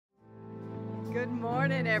Good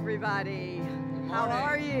morning, everybody. How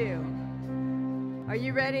are you? Are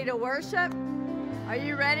you ready to worship? Are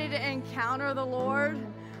you ready to encounter the Lord?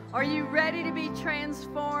 Are you ready to be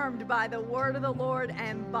transformed by the word of the Lord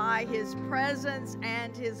and by his presence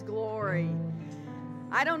and his glory?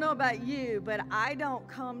 I don't know about you, but I don't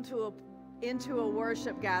come into a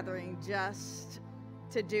worship gathering just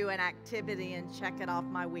to do an activity and check it off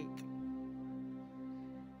my week.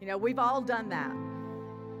 You know, we've all done that.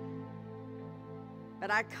 But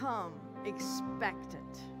I come expecting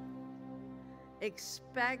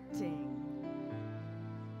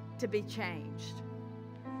to be changed,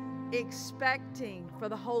 expecting for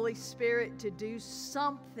the Holy Spirit to do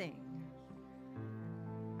something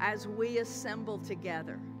as we assemble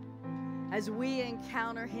together, as we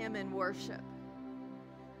encounter him in worship,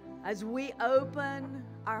 as we open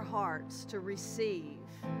our hearts to receive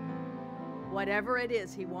whatever it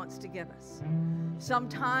is he wants to give us.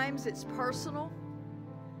 Sometimes it's personal,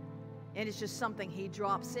 and it's just something he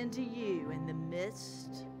drops into you in the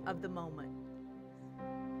midst of the moment.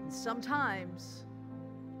 And sometimes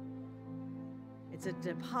it's a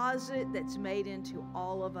deposit that's made into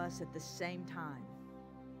all of us at the same time.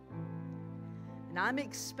 And I'm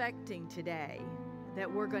expecting today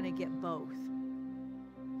that we're going to get both.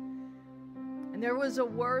 And there was a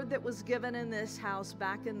word that was given in this house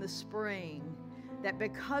back in the spring that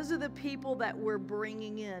because of the people that we're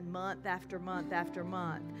bringing in month after month after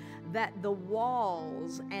month, that the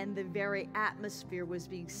walls and the very atmosphere was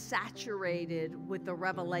being saturated with the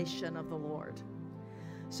revelation of the Lord.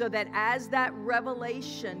 So that as that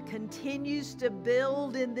revelation continues to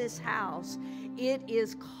build in this house, it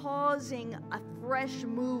is causing a fresh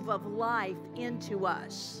move of life into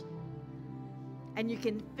us. And you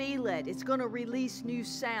can feel it. It's going to release new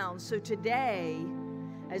sounds. So today,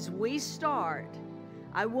 as we start,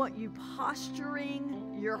 I want you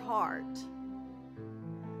posturing your heart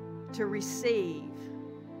to receive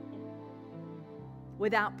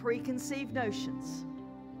without preconceived notions,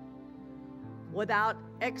 without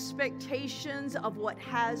expectations of what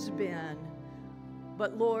has been.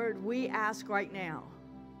 But Lord, we ask right now,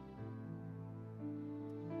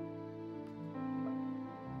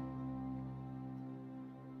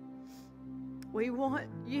 we want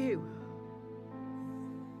you.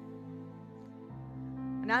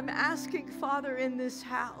 And I'm asking, Father, in this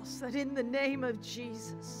house, that in the name of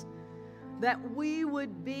Jesus, that we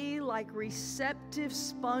would be like receptive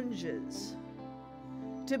sponges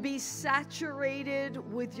to be saturated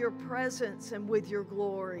with your presence and with your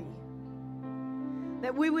glory.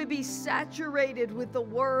 That we would be saturated with the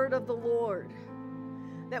word of the Lord.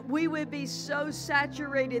 That we would be so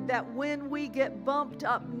saturated that when we get bumped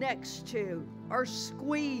up next to or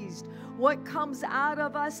squeezed, what comes out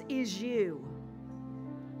of us is you.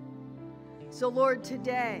 So, Lord,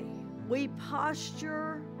 today we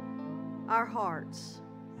posture our hearts.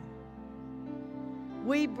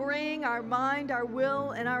 We bring our mind, our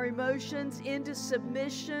will, and our emotions into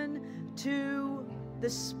submission to the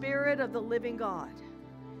Spirit of the living God.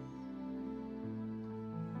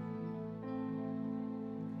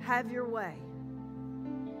 Have your way.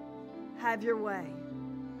 Have your way.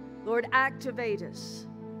 Lord, activate us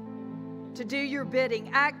to do your bidding.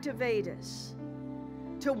 Activate us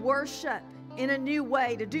to worship in a new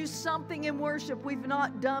way, to do something in worship we've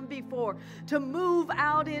not done before, to move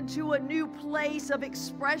out into a new place of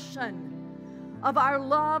expression of our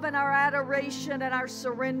love and our adoration and our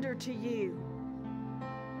surrender to you.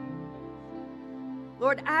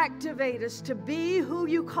 Lord, activate us to be who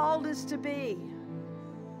you called us to be.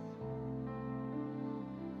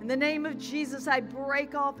 In the name of Jesus, I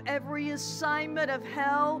break off every assignment of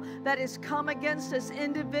hell that has come against us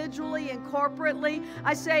individually and corporately.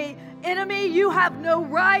 I say, enemy, you have no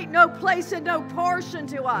right, no place, and no portion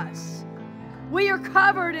to us. We are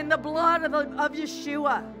covered in the blood of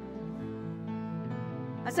Yeshua.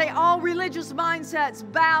 I say, all religious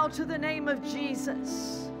mindsets bow to the name of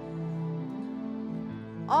Jesus.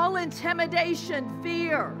 All intimidation,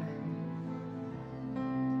 fear,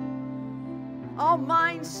 all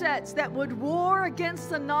mindsets that would war against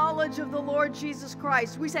the knowledge of the Lord Jesus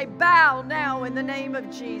Christ, we say bow now in the name of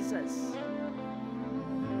Jesus.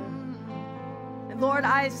 And Lord,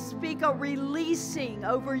 I speak a releasing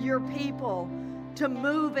over your people to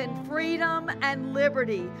move in freedom and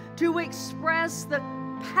liberty, to express the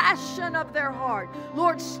passion of their heart.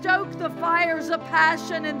 Lord, stoke the fires of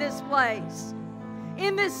passion in this place.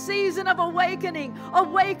 In this season of awakening,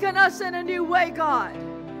 awaken us in a new way, God.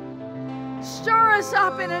 Stir us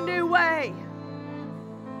up in a new way.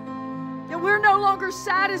 That we're no longer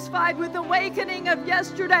satisfied with the awakening of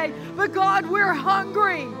yesterday, but God, we're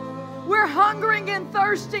hungry. We're hungering and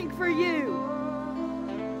thirsting for you.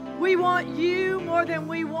 We want you more than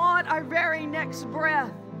we want our very next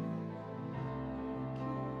breath.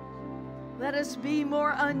 Let us be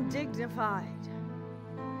more undignified.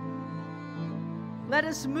 Let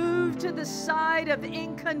us move to the side of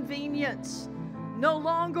inconvenience. No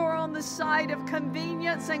longer on the side of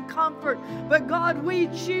convenience and comfort, but God, we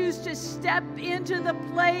choose to step into the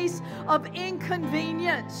place of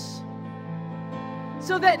inconvenience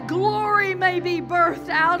so that glory may be birthed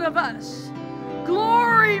out of us.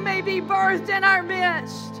 Glory may be birthed in our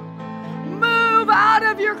midst. Move out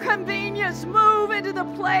of your convenience. Move into the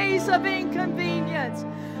place of inconvenience.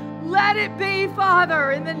 Let it be,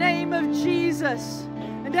 Father, in the name of Jesus.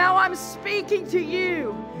 And now I'm speaking to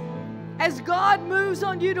you. As God moves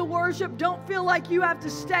on you to worship, don't feel like you have to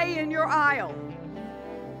stay in your aisle.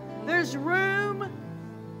 There's room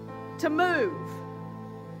to move.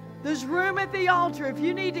 There's room at the altar. If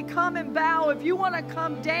you need to come and bow, if you want to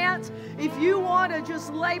come dance, if you want to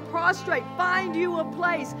just lay prostrate, find you a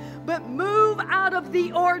place. But move out of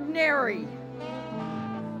the ordinary.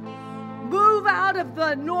 Move out of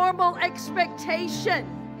the normal expectation.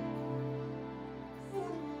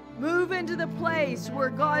 Move into the place where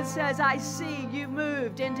God says, I see you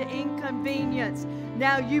moved into inconvenience.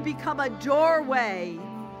 Now you become a doorway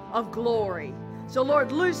of glory. So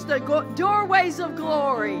Lord, loose the doorways of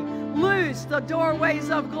glory. Loose the doorways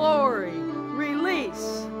of glory.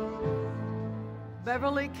 Release.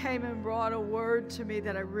 Beverly came and brought a word to me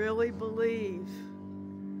that I really believe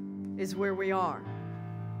is where we are.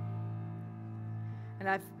 And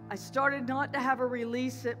I started not to have her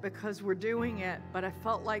release it because we're doing it, but I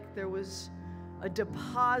felt like there was a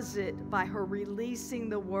deposit by her releasing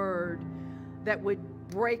the word that would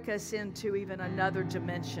break us into even another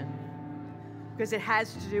dimension. Because it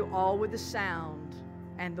has to do all with the sound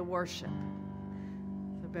and the worship.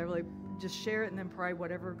 So Beverly, just share it and then pray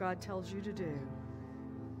whatever God tells you to do.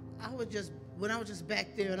 When I was just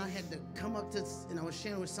back there and I had to come up to, and I was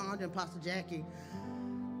sharing with Sandra and Pastor Jackie,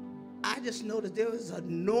 I just noticed there was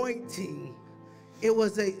anointing. It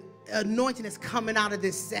was an anointing that's coming out of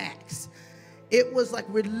this sax. It was like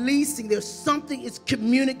releasing. There's something it's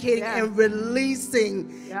communicating and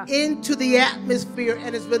releasing into the atmosphere,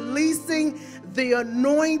 and it's releasing the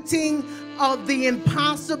anointing of the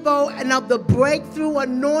impossible and of the breakthrough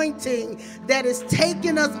anointing that is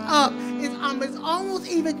taking us up. It's almost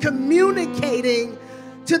even communicating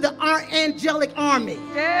to the angelic army.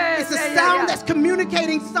 It's a sound that's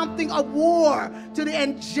communicating something of war to the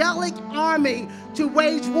angelic army to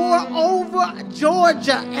wage war over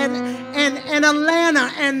Georgia and Atlanta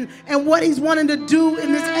and what he's wanting to do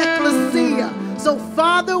in this ecclesia. So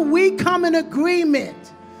Father, we come in agreement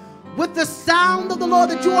with the sound of the Lord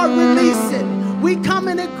that you are releasing. We come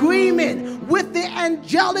in agreement with the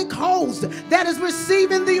angelic host that is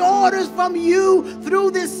receiving the orders from you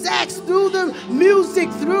through this sax, through the music,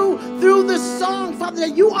 through the song, Father,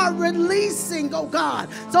 that you are releasing, oh God.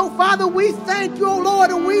 So, Father, we thank you, oh Lord,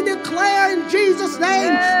 and we declare in Jesus'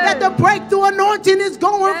 name that the breakthrough anointing is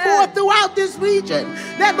going forth throughout this region.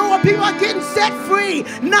 That, Lord, people are getting set free,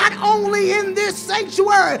 not only in this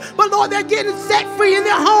sanctuary, but, Lord, they're getting set free in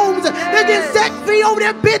their homes. They're getting set free over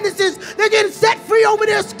their businesses. They're getting set free over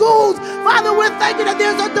their schools. Father, we're thanking that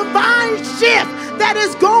there's a divine shift that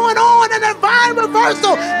is going on, a divine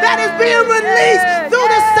reversal that is being released through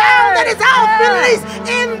the sound that is out released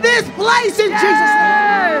in this place in Jesus'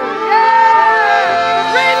 name.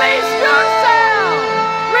 Release your sound.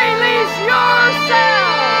 Release your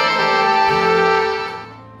sound.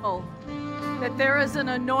 Oh, that there is an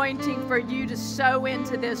anointing for you to sow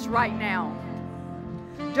into this right now.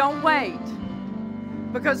 Don't wait.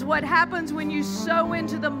 Because what happens when you sow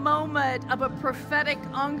into the moment of a prophetic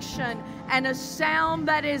unction and a sound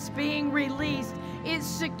that is being released, it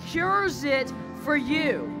secures it for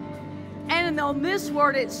you. And on this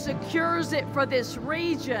word, it secures it for this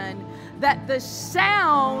region, that the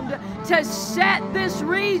sound to set this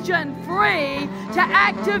region free, to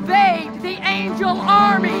activate the angel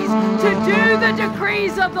armies, to do the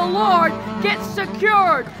decrees of the Lord, gets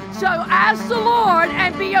secured. So ask the Lord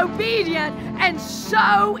and be obedient and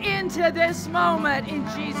sow into this moment in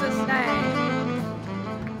Jesus' name.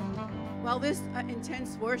 While this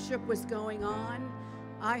intense worship was going on,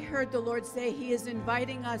 I heard the Lord say He is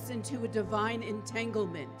inviting us into a divine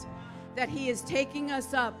entanglement. that He is taking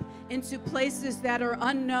us up into places that are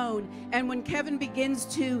unknown. And when Kevin begins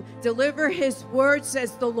to deliver his word,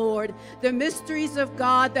 says the Lord, the mysteries of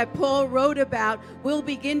God that Paul wrote about will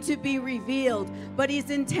begin to be revealed. But He's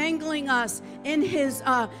entangling us in his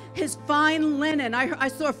fine linen. I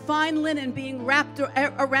saw fine linen being wrapped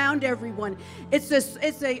around everyone. It's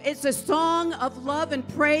a song of love and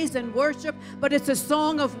praise and worship, but it's a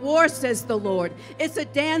song of war, says the Lord. It's a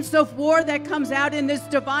dance of war that comes out in this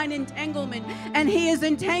divine entanglement, and He is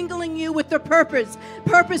entangling you with the purpose.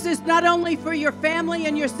 Purpose is not only for your family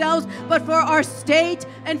and yourselves, but for our state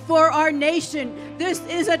and for our nation. This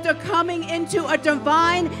is a coming into a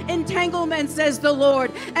divine entanglement, says the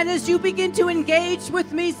Lord. And as you begin to engage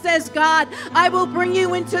with me, says God, I will bring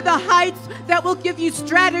you into the heights that will give you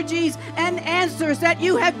strategies and answers that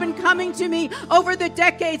you have been coming to me over the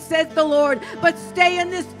decades, says the Lord. But stay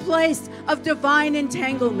in this place of divine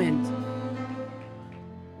entanglement.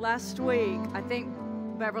 Last week, I think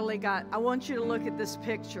Beverly I want you to look at this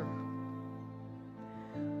picture.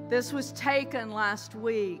 This was taken last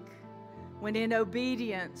week when, in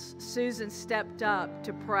obedience, Susan stepped up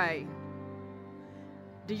to pray.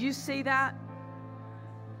 Do you see that?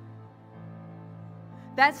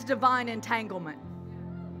 That's divine entanglement.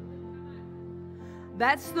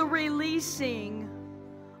 That's the releasing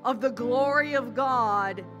of the glory of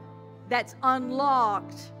God that's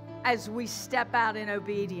unlocked as we step out in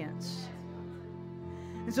obedience.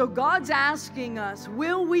 And so God's asking us,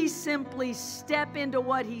 will we simply step into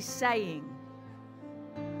what He's saying?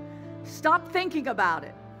 Stop thinking about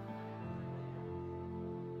it.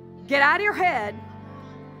 Get out of your head.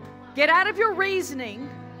 Get out of your reasoning.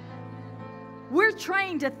 We're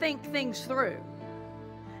trained to think things through.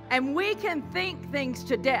 And we can think things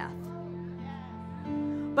to death.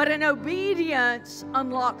 But an obedience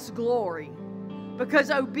unlocks glory.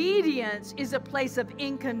 Because obedience is a place of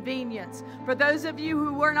inconvenience. For those of you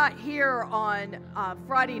who were not here on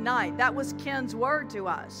Friday night, that was Ken's word to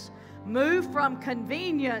us. Move from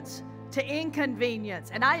convenience to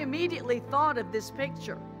inconvenience. And I immediately thought of this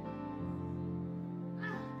picture.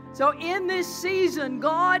 So in this season,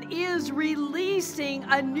 God is releasing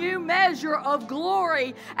a new measure of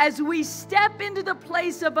glory as we step into the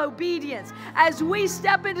place of obedience, as we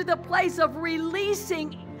step into the place of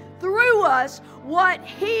releasing through us what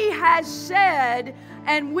He has said,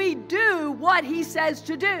 and we do what He says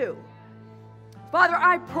to do. Father,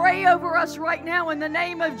 I pray over us right now in the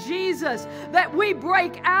name of Jesus that we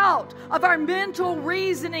break out of our mental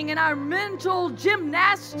reasoning and our mental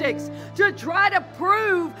gymnastics to try to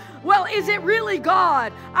prove, well, is it really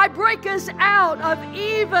God? I break us out of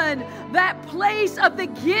even that place of the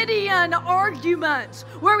Gideon arguments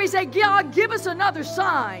where we say, God, give us another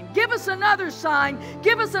sign. Give us another sign.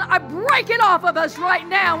 I break it off of us right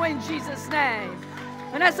now in Jesus' name.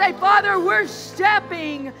 And I say, Father, we're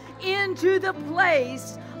stepping into the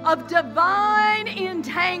place of divine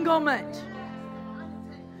entanglement,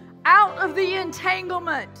 out of the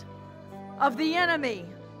entanglement of the enemy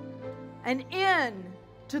and in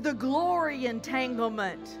to the glory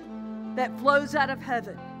entanglement that flows out of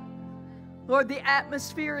heaven. Lord, the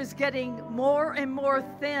atmosphere is getting more and more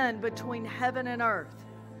thin between heaven and earth.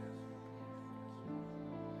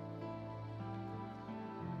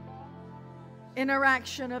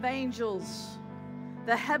 Interaction of angels,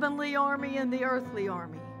 the heavenly army and the earthly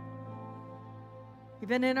army.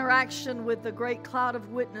 Even interaction with the great cloud of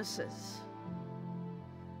witnesses.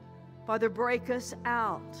 Father, break us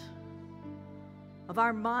out of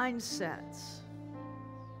our mindsets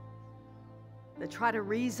that try to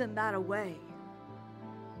reason that away.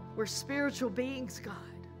 We're spiritual beings, God.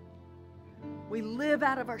 We live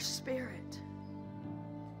out of our spirit.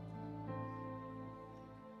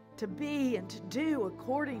 To be and to do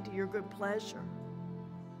according to your good pleasure.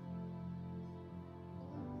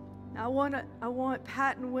 Now I want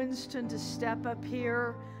Pat and Winston to step up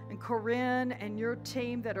here, and Corinne and your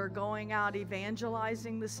team that are going out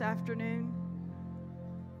evangelizing this afternoon.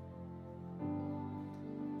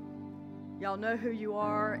 Y'all know who you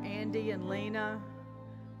are, Andy and Lena,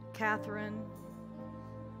 Catherine,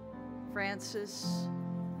 Francis,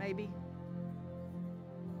 maybe.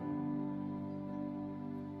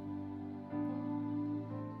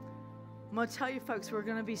 I'm going to tell you, folks, we're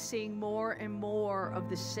going to be seeing more and more of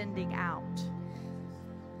the sending out.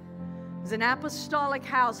 Because an apostolic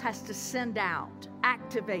house has to send out,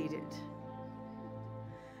 activate it.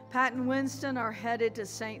 Pat and Winston are headed to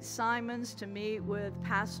St. Simon's to meet with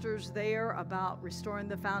pastors there about restoring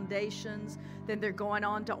the foundations. Then they're going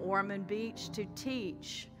on to Ormond Beach to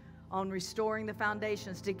teach on restoring the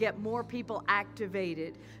foundations, to get more people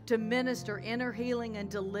activated, to minister inner healing and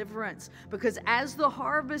deliverance. Because as the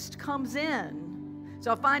harvest comes in,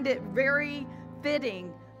 so I find it very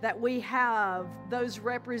fitting that we have those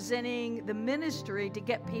representing the ministry to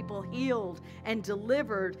get people healed and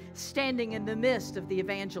delivered, standing in the midst of the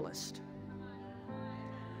evangelist.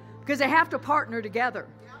 Because they have to partner together.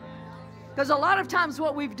 Because a lot of times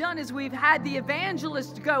what we've done is we've had the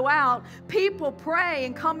evangelist go out, people pray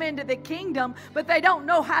and come into the kingdom, but they don't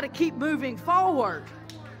know how to keep moving forward.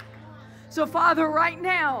 So Father, right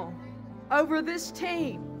now, over this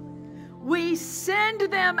team, we send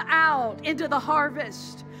them out into the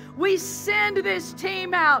harvest. We send this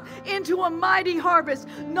team out into a mighty harvest,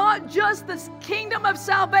 not just the kingdom of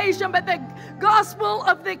salvation, but the gospel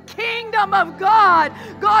of the kingdom of God.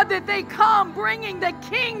 God, that they come bringing the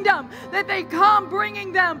kingdom, that they come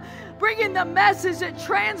bringing the message that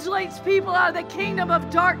translates people out of the kingdom of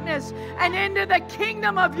darkness and into the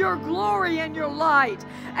kingdom of your glory and your light.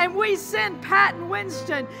 And we send Pat and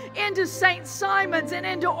Winston into St. Simon's and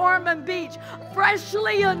into Ormond Beach,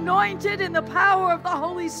 freshly anointed in the power of the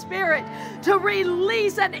Holy Spirit, to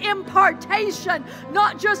release an impartation,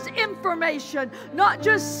 not just information, not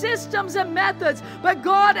just systems and methods, but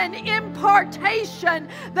God, an impartation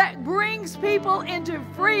that brings people into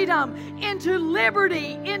freedom, into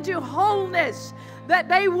liberty, into wholeness, that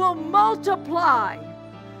they will multiply.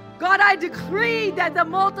 God, I decree that the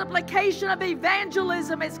multiplication of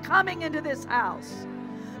evangelism is coming into this house.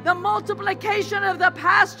 The multiplication of the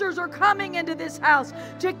pastors are coming into this house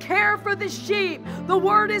to care for the sheep. The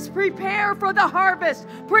word is prepare for the harvest.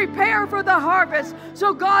 Prepare for the harvest.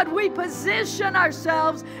 So God, we position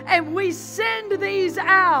ourselves and we send these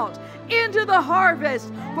out into the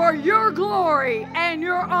harvest for your glory and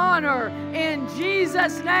your honor. In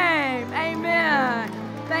Jesus' name, amen.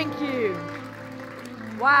 Thank you.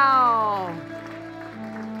 Wow.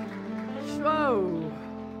 Whoa.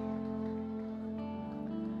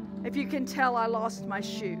 If you can tell, I lost my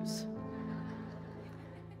shoes.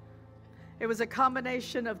 It was a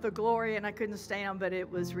combination of the glory and I couldn't stand, but it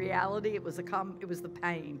was reality. It was the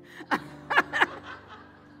pain.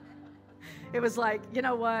 It was like, you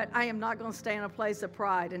know what? I am not going to stay in a place of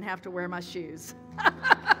pride and have to wear my shoes.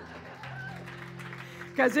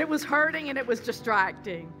 Because it was hurting and it was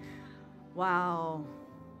distracting. Wow.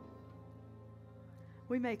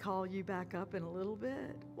 We may call you back up in a little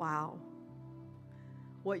bit. Wow.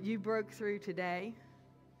 What you broke through today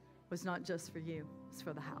was not just for you, it's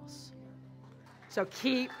for the house. So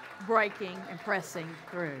keep breaking and pressing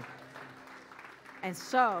through. And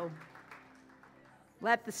so,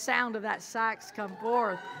 let the sound of that sax come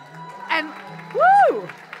forth. And woo!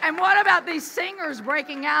 And what about these singers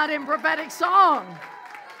breaking out in prophetic song?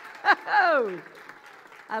 Oh,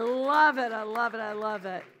 I love it, I love it, I love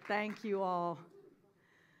it. Thank you all.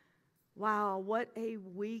 Wow, what a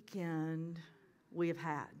weekend we have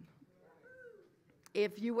had.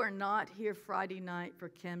 If you were not here Friday night for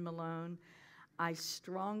Ken Malone, I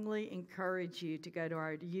strongly encourage you to go to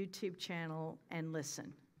our YouTube channel and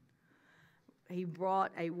listen. He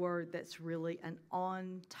brought a word that's really an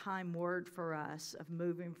on-time word for us of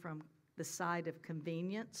moving from the side of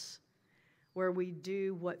convenience, where we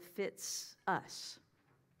do what fits us,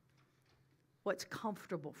 what's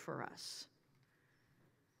comfortable for us,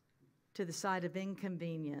 to the side of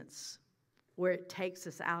inconvenience, where it takes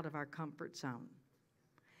us out of our comfort zone.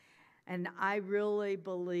 And I really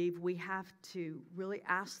believe we have to really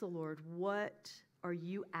ask the Lord, what are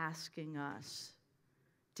you asking us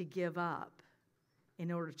to give up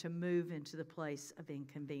in order to move into the place of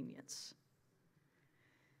inconvenience?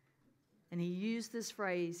 And he used this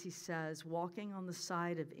phrase, he says, walking on the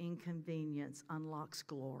side of inconvenience unlocks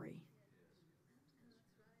glory.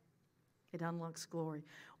 It unlocks glory.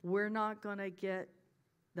 We're not going to get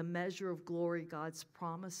the measure of glory God's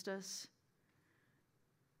promised us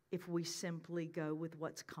if we simply go with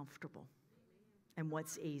what's comfortable and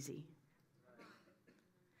what's easy.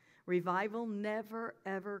 Revival never,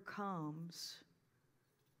 ever comes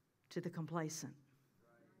to the complacent.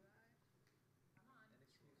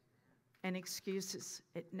 And excuses,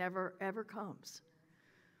 it never, ever comes.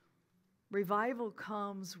 Revival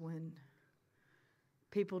comes when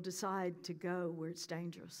people decide to go where it's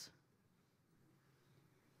dangerous.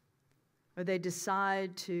 Or they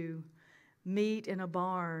decide to meet in a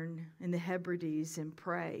barn in the Hebrides and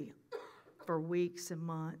pray for weeks and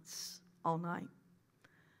months, all night,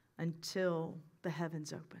 until the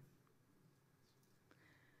heavens open.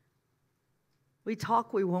 We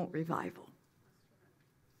talk, we want revival.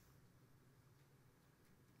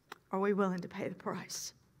 Are we willing to pay the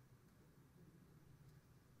price?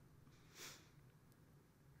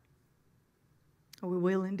 Are we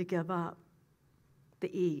willing to give up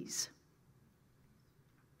the ease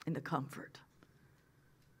and the comfort?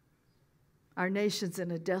 Our nation's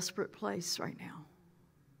in a desperate place right now.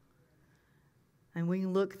 And we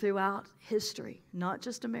can look throughout history, not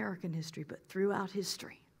just American history, but throughout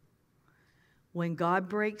history. When God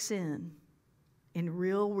breaks in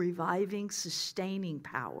real reviving, sustaining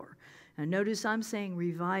power. Now notice I'm saying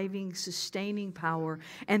reviving, sustaining power.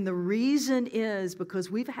 And the reason is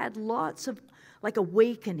because we've had lots of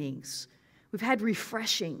awakenings. We've had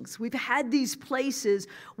refreshings. We've had these places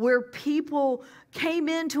where people came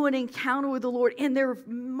into an encounter with the Lord and they're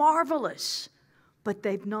marvelous, but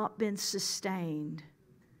they've not been sustained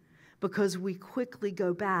because we quickly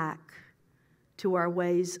go back to our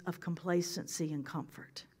ways of complacency and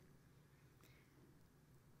comfort.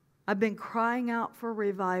 I've been crying out for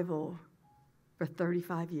revival for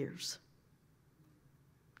 35 years.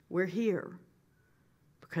 We're here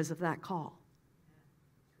because of that call.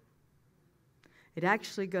 It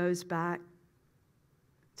actually goes back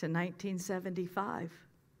to 1975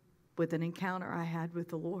 with an encounter I had with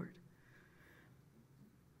the Lord.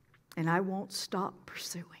 And I won't stop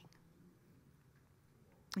pursuing.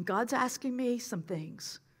 And God's asking me some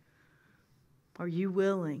things. Are you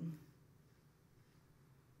willing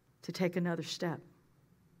to take another step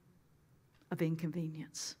of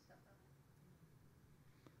inconvenience?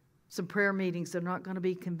 Some prayer meetings are not going to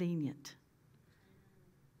be convenient.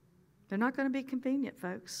 They're not going to be convenient,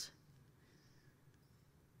 folks.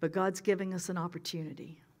 But God's giving us an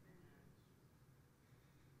opportunity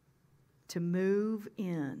to move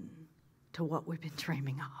in to what we've been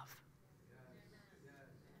dreaming of.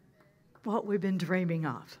 What we've been dreaming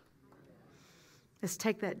of. Let's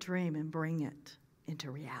take that dream and bring it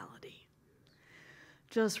into reality.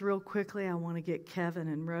 Just real quickly, I want to get Kevin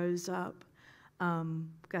and Rose up.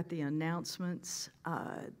 Got the announcements.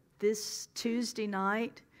 This Tuesday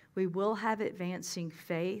night, we will have Advancing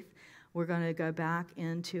Faith. We're going to go back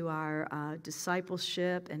into our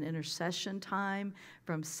discipleship and intercession time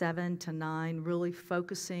from 7 to 9, really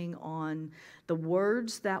focusing on the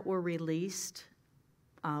words that were released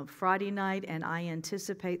Friday night, and I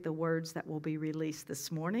anticipate the words that will be released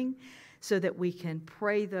this morning so that we can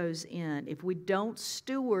pray those in. If we don't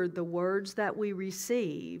steward the words that we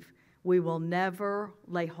receive, we will never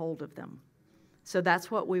lay hold of them. So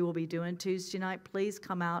that's what we will be doing Tuesday night. Please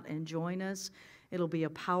come out and join us. It'll be a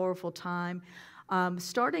powerful time.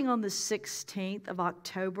 Starting on the 16th of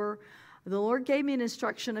October, the Lord gave me an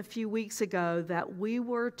instruction a few weeks ago that we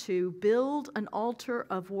were to build an altar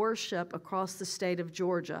of worship across the state of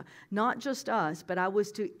Georgia. Not just us, but I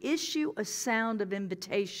was to issue a sound of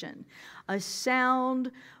invitation, a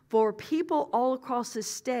sound for people all across the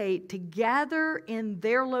state to gather in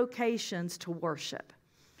their locations to worship.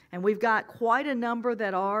 And we've got quite a number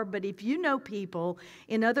that are, but if you know people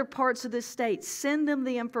in other parts of the state, send them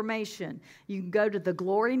the information. You can go to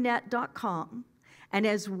theglorynet.com. And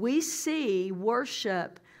as we see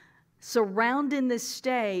worship surrounding this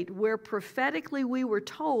state, where prophetically we were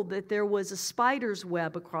told that there was a spider's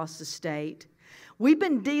web across the state, we've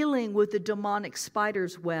been dealing with the demonic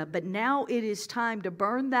spider's web, but now it is time to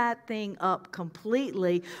burn that thing up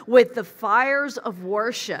completely with the fires of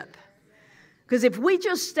worship. Because if we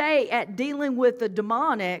just stay at dealing with the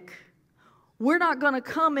demonic, we're not going to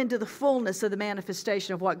come into the fullness of the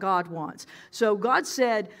manifestation of what God wants. So God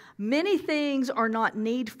said, many things are not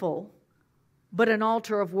needful, but an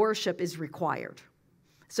altar of worship is required.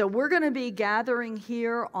 So we're going to be gathering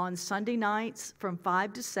here on Sunday nights from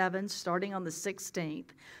 5 to 7, starting on the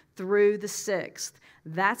 16th through the 6th.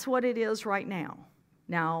 That's what it is right now.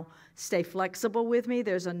 Now, stay flexible with me.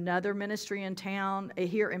 There's another ministry in town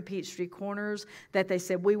here in Peachtree Corners that they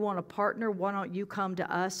said, we want to partner. Why don't you come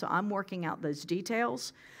to us? So I'm working out those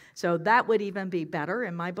details. So that would even be better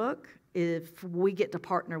in my book if we get to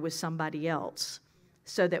partner with somebody else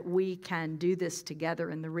so that we can do this together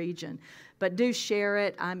in the region. But do share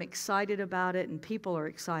it. I'm excited about it, and people are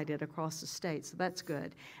excited across the state, so that's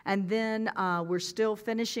good. And then we're still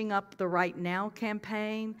finishing up the Right Now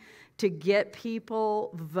campaign to get people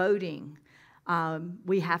voting.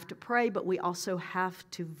 We have to pray, but we also have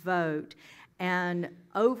to vote. And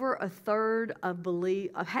over a third of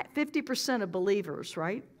 50% of believers,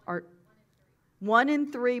 right? 1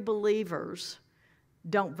 in 3 believers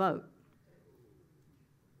don't vote.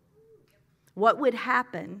 What would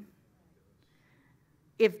happen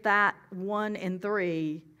if that 1 in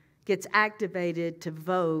 3 gets activated to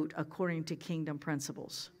vote according to kingdom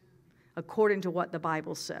principles, according to what the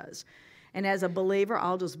Bible says? And as a believer,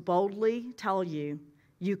 I'll just boldly tell you,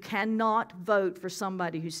 you cannot vote for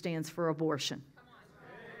somebody who stands for abortion.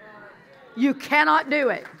 You cannot do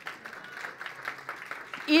it.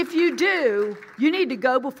 if you do, you need to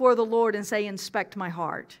go before the Lord and say, inspect my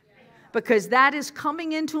heart. Because that is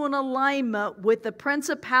coming into an alignment with the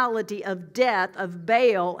principality of death, of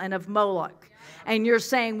Baal, and of Moloch. And you're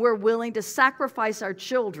saying we're willing to sacrifice our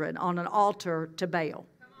children on an altar to Baal.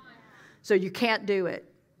 So you can't do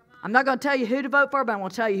it. I'm not going to tell you who to vote for, but I'm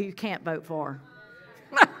going to tell you who you can't vote for.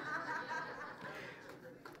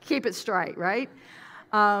 Keep it straight, right?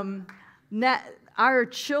 Our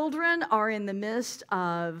children are in the midst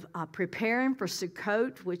of preparing for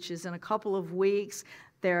Sukkot, which is in a couple of weeks.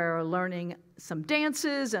 They're learning some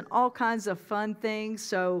dances and all kinds of fun things.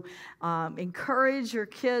 So encourage your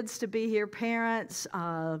kids to be here. Parents,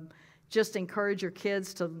 just encourage your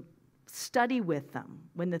kids to study with them.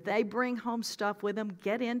 When they bring home stuff with them,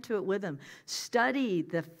 get into it with them. Study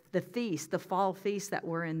the feast, the fall feast that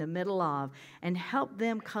we're in the middle of, and help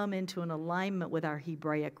them come into an alignment with our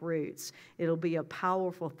Hebraic roots. It'll be a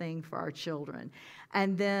powerful thing for our children.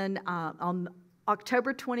 And then on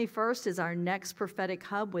October 21st is our next prophetic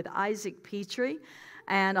hub with Isaac Petrie.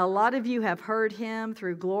 And a lot of you have heard him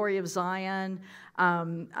through Glory of Zion.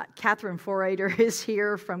 Catherine Forader is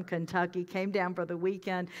here from Kentucky, came down for the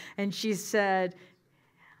weekend, and she said,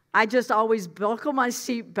 I just always buckle my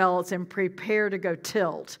seatbelts and prepare to go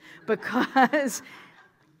tilt, because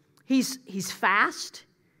he's fast,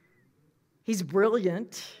 he's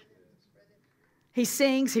brilliant, he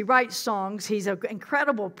sings, he writes songs, he's an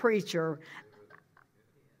incredible preacher.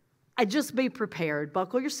 Just be prepared.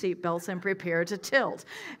 Buckle your seatbelts and prepare to tilt.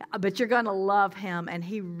 But you're going to love him, and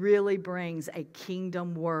he really brings a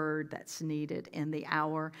kingdom word that's needed in the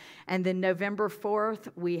hour. And then November 4th,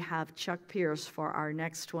 we have Chuck Pierce for our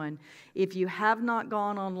next one. If you have not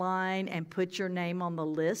gone online and put your name on the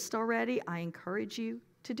list already, I encourage you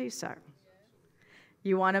to do so.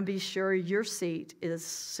 You want to be sure your seat is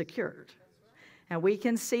secured. And we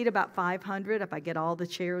can seat about 500 if I get all the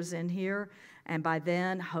chairs in here. And by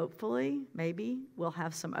then, hopefully, maybe we'll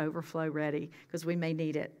have some overflow ready, because we may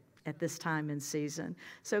need it at this time in season.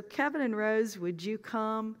 So Kevin and Rose, would you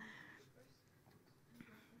come?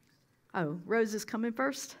 Oh, Rose is coming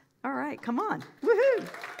first? All right, come on. Woohoo!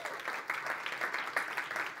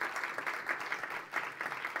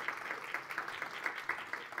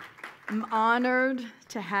 I'm honored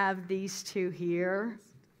to have these two here.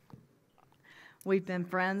 We've been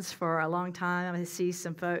friends for a long time. I see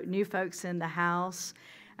some new folks in the house,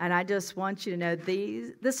 and I just want you to know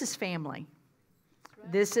this is family.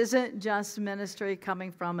 Right. This isn't just ministry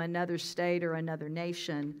coming from another state or another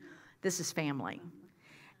nation. This is family.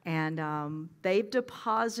 And they've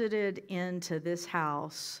deposited into this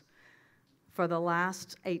house for the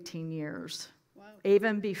last 18 years, wow.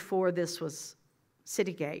 Even before this was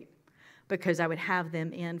City Gate, because I would have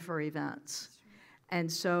them in for events. And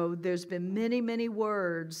so there's been many, many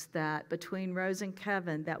words that between Rose and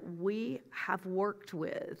Kevin that we have worked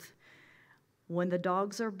with. When the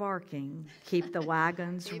dogs are barking, keep the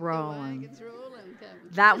wagons rolling.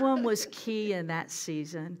 That one was key in that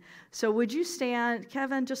season. So would you stand,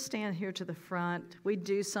 Kevin, just stand here to the front. We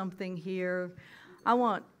do something here.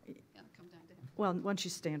 Well, once you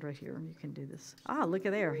stand right here, you can do this. Ah, look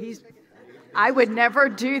at there. I would never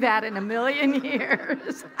do that in a million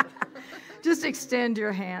years. Just extend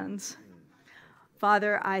your hands.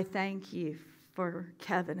 Father, I thank you for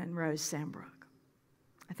Kevin and Rose Sambrook.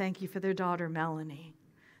 I thank you for their daughter, Melanie.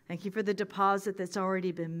 Thank you for the deposit that's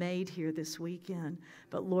already been made here this weekend.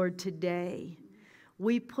 But Lord, today,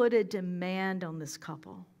 we put a demand on this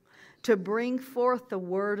couple to bring forth the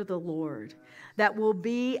word of the Lord that will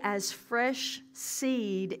be as fresh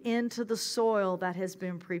seed into the soil that has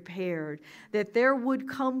been prepared, that there would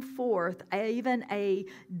come forth even a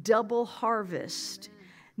double harvest,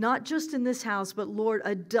 not just in this house, but Lord,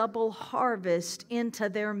 a double harvest into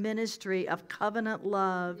their ministry of covenant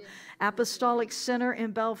love, Apostolic Center in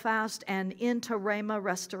Belfast, and into Rhema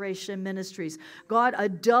Restoration Ministries. God, a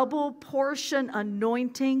double portion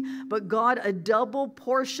anointing, but God, a double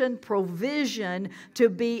portion provision to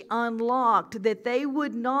be unlocked, that they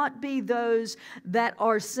would not be those that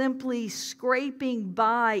are simply scraping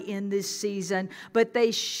by in this season, but they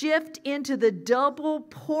shift into the double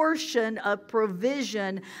portion of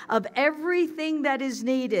provision of everything that is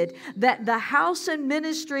needed, that the house and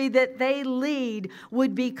ministry that they lead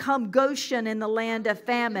would become Goshen in the land of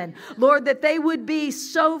famine. Lord, that they would be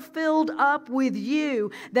so filled up with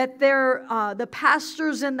you that the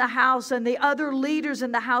pastors in the house and the other leaders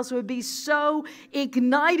in the house would be so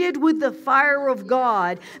ignited with the fire of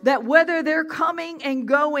God that whether they're coming and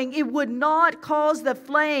going, it would not cause the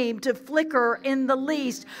flame to flicker in the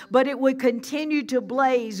least, but it would continue to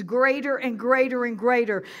blaze greater and greater and greater.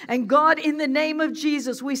 greater. And God, in the name of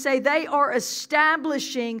Jesus, we say they are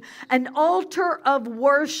establishing an altar of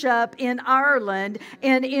worship in Ireland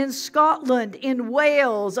and in Scotland, in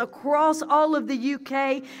Wales, across all of the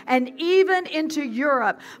UK, and even into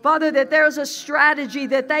Europe. Father, that there's a strategy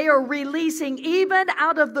that they are releasing even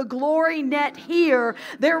out of the glory net here.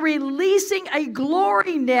 They're releasing a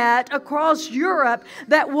glory net across Europe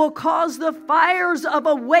that will cause the fires of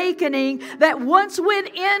awakening that once went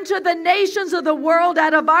into the nations of the world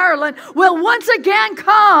out of Ireland will once again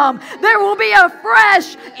come. There will be a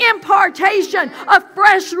fresh impartation, a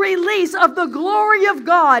fresh release of the glory of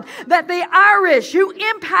God, that the Irish who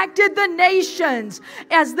impacted the nations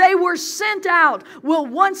as they were sent out will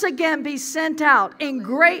once again be sent out in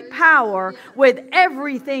great power with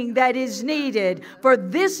everything that is needed for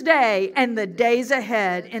this day and the days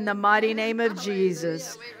ahead, in the mighty name of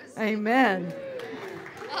Jesus. Amen.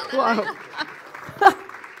 Wow.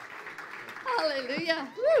 Hallelujah.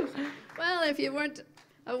 Woo. Well, if you weren't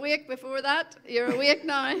awake before that, you're awake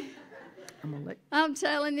now. I'm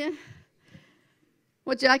telling you.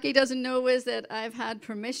 What Jackie doesn't know is that I've had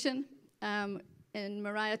permission in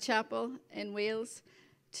Mariah Chapel in Wales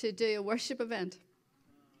to do a worship event.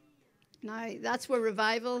 Now, that's where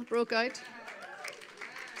revival broke out.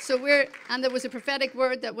 So and there was a prophetic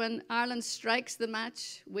word that when Ireland strikes the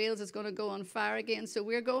match, Wales is going to go on fire again. So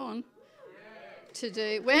we're going to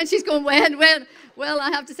do, when she's going, when? Well, I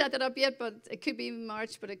have to set that up yet, but it could be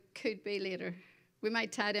March, but it could be later. We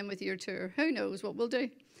might tie it in with your tour. Who knows what we'll do?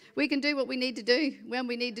 We can do what we need to do when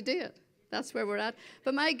we need to do it. That's where we're at.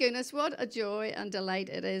 But my goodness, what a joy and delight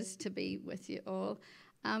it is to be with you all.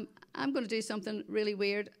 I'm going to do something really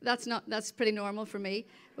weird. That's pretty normal for me.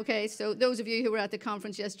 Okay, so those of you who were at the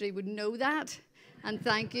conference yesterday would know that. And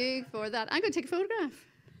thank you for that. I'm going to take a photograph.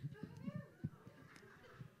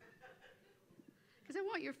 Because I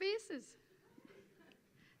want your faces.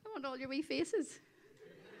 I want all your wee faces.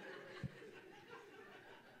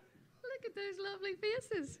 Look at those lovely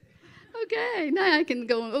faces. Okay, now I can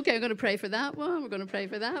go, okay, I'm going to pray for that one. We're going to pray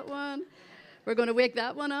for that one. We're going to wake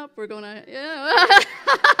that one up. We're going to,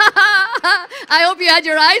 I hope you had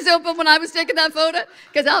your eyes open when I was taking that photo,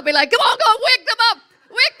 because I'll be like, come on, go, wake them up.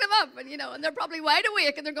 Wake them up. And, and they're probably wide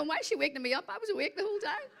awake, and they're going, why is she waking me up? I was awake the whole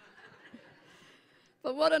time.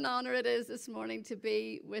 But what an honor it is this morning to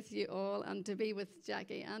be with you all and to be with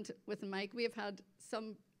Jackie and with Mike. We have had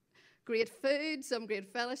some great food, some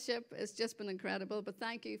great fellowship. It's just been incredible. But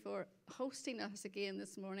thank you for hosting us again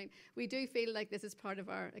this morning. We do feel like this is part of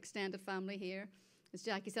our extended family here. As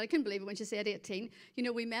Jackie said, I couldn't believe it when she said 18.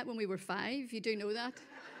 We met when we were 5. You do know that?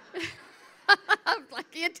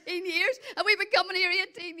 Like 18 years. And we've been coming here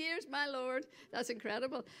 18 years. My Lord, that's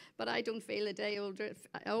incredible. But I don't feel a day older.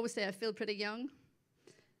 I always say I feel pretty young.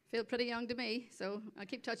 Feel pretty young to me, so I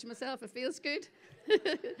keep touching myself. It feels good.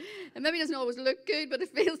 And maybe it doesn't always look good, but it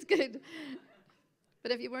feels good.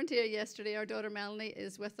 But if you weren't here yesterday, our daughter Melanie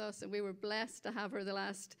is with us, and we were blessed to have her the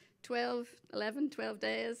last 12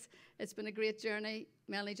 days. It's been a great journey.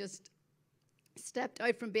 Melanie just stepped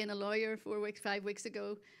out from being a lawyer 5 weeks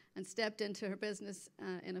ago and stepped into her business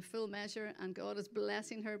in a full measure, and God is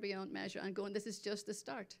blessing her beyond measure and going, this is just the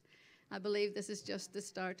start. I believe this is just the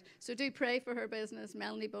start. So do pray for her business,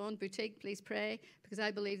 Melanie Bond Boutique. Please pray, because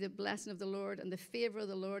I believe the blessing of the Lord and the favor of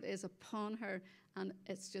the Lord is upon her, and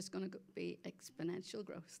it's just going to be exponential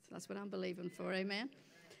growth. That's what I'm believing for. Amen.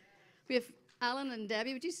 We have Alan and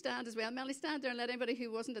Debbie. Would you stand as well? Melanie, stand there and let anybody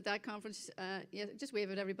who wasn't at that conference, just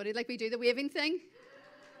wave at everybody like we do the waving thing.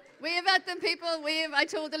 Wave at them, people. Wave. I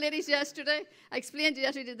told the ladies yesterday. I explained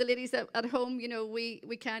yesterday to the ladies at home.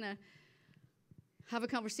 We kind of have a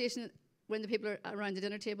conversation when the people are around the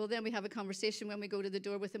dinner table. Then we have a conversation when we go to the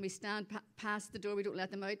door with them. We stand past the door. We don't let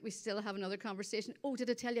them out. We still have another conversation. Oh, did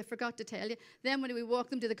I tell you? I forgot to tell you. Then when we walk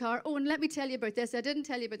them to the car, oh, and let me tell you about this. I didn't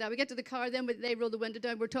tell you about that. We get to the car, then they roll the window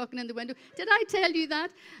down. We're talking in the window. Did I tell you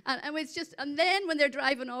that? And it's just, and then when they're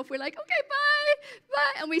driving off, we're like, okay,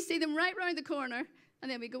 bye. And we see them right round the corner, and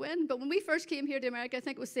then we go in. But when we first came here to America, I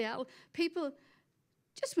think it was Seattle, people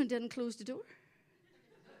just went in and closed the door.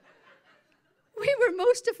 We were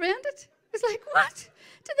most offended. It's like, what?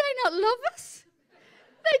 Did they not love us?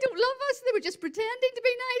 They don't love us. They were just pretending to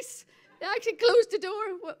be nice. They actually closed the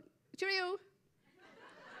door. What? Cheerio.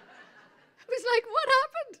 It was like, what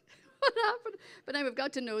happened? What happened? But now we've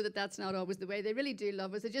got to know that that's not always the way. They really do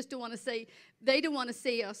love us. They just don't want to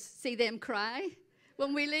see them cry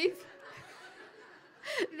when we leave.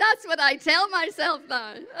 That's what I tell myself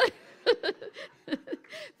now.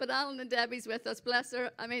 But Alan and Debbie's with us, bless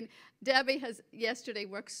her. I mean, Debbie has yesterday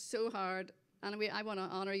worked so hard, and I want to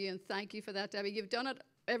honor you and thank you for that, Debbie. You've done it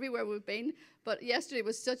everywhere we've been. But yesterday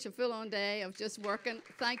was such a full-on day of just working.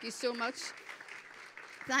 Thank you so much.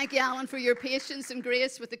 Thank you, Alan, for your patience and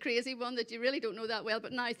grace with the crazy one that you really don't know that well.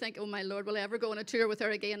 But now I think, oh, my Lord, will I ever go on a tour with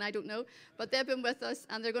her again? I don't know. But they've been with us,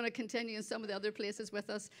 and they're going to continue in some of the other places with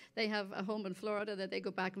us. They have a home in Florida that they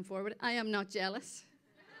go back and forward. I am not jealous.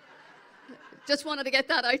 Just wanted to get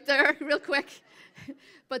that out there real quick.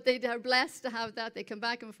 But they are blessed to have that. They come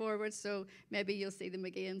back and forward, so maybe you'll see them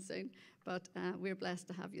again soon. But we're blessed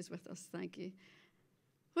to have you with us. Thank you.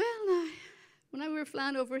 Well, now, when we were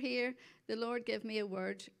flying over here, the Lord gave me a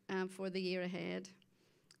word for the year ahead.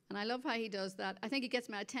 And I love how he does that. I think he gets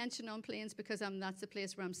my attention on planes because that's the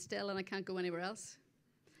place where I'm still and I can't go anywhere else.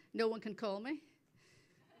 No one can call me.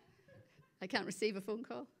 I can't receive a phone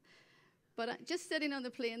call. But just sitting on the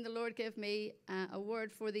plane, the Lord gave me a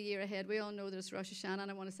word for the year ahead. We all know there's Rosh Hashanah, and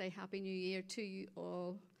I want to say Happy New Year to you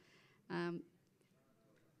all.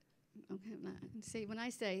 Okay, see, when I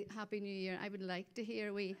say Happy New Year, I would like to hear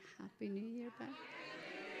Happy New Year back.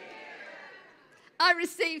 I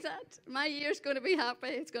received that. My year's going to be happy.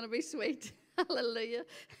 It's going to be sweet. Hallelujah.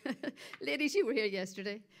 Ladies, you were here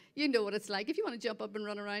yesterday. You know what it's like. If you want to jump up and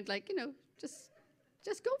run around, just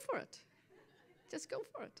go for it. Just go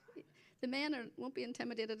for it. The men won't be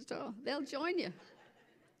intimidated at all. They'll join you.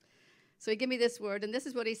 So he gave me this word, and this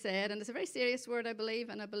is what he said, and it's a very serious word, I believe,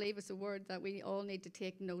 and I believe it's a word that we all need to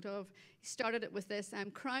take note of. He started it with this: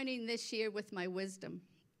 I'm crowning this year with my wisdom.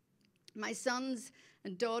 My sons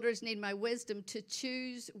and daughters need my wisdom to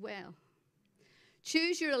choose well.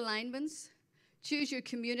 Choose your alignments, choose your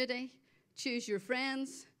community, choose your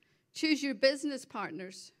friends, choose your business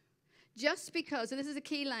partners. Just because, and this is a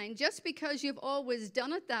key line, just because you've always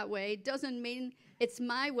done it that way doesn't mean it's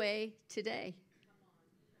my way today.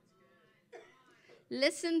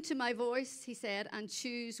 Listen to my voice, he said, and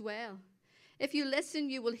choose well. If you listen,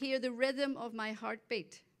 you will hear the rhythm of my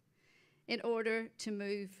heartbeat in order to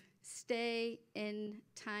move. Stay in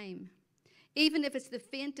time. Even if it's the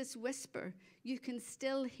faintest whisper, you can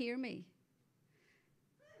still hear me.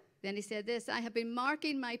 Then he said this: I have been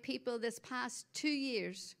marking my people this past 2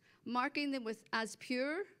 years, marking them as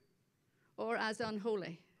pure or as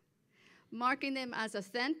unholy, marking them as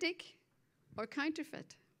authentic or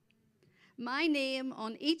counterfeit. My name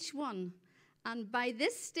on each one, and by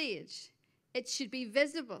this stage, it should be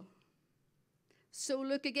visible. So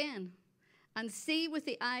look again and see with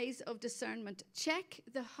the eyes of discernment. Check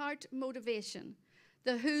the heart motivation,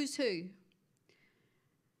 the who's who.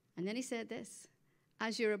 And then he said this: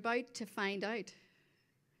 as you're about to find out.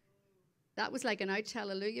 That was like an ouch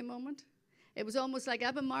hallelujah moment. It was almost like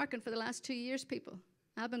I've been marking for the last 2 years, people.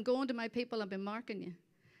 I've been going to my people, I've been marking you.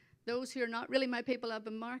 Those who are not really my people, I've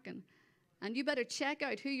been marking. And you better check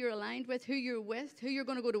out who you're aligned with, who you're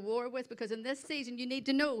going to go to war with, because in this season you need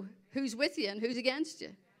to know who's with you and who's against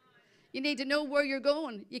you. You need to know where you're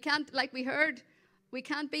going. You can't, like we heard, we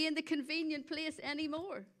can't be in the convenient place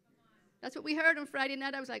anymore. That's what we heard on Friday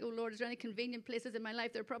night. I was like, oh Lord, is there any convenient places in my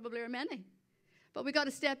life? There probably are many. But we got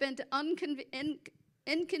to step into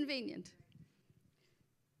inconvenient.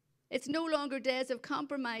 It's no longer days of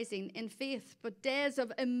compromising in faith, but days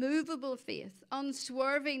of immovable faith,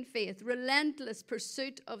 unswerving faith, relentless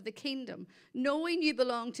pursuit of the kingdom, knowing you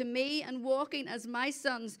belong to me and walking as my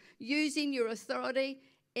sons, using your authority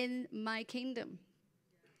in my kingdom.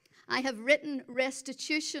 I have written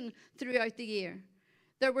restitution throughout the year.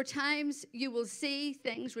 There were times you will see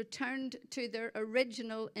things returned to their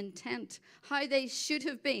original intent, how they should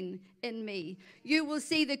have been in me. You will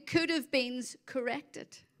see the could have beens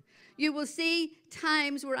corrected. You will see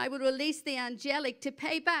times where I will release the angelic to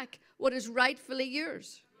pay back what is rightfully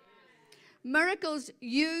yours. Miracles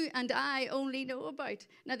you and I only know about.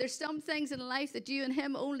 Now, there's some things in life that you and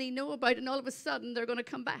him only know about, and all of a sudden, they're going to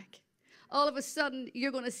come back. All of a sudden,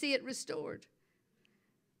 you're going to see it restored.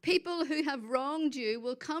 People who have wronged you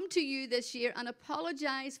will come to you this year and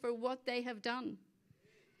apologize for what they have done.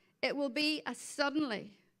 It will be a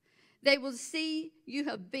suddenly. They will see you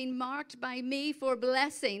have been marked by me for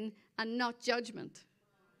blessing and not judgment.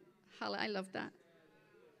 I love that.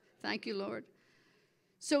 Thank you, Lord.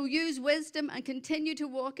 So use wisdom and continue to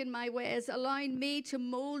walk in my ways, allowing me to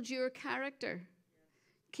mold your character.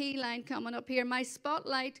 Key line coming up here. My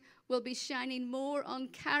spotlight will be shining more on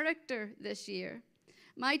character this year.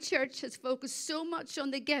 My church has focused so much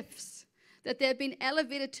on the gifts that they've been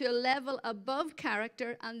elevated to a level above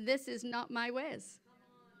character, and this is not my ways.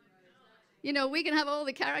 You know, we can have all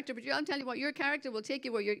the character, but I'm telling you what, your character will take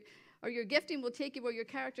you where your gifting will take you where your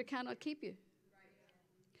character cannot keep you.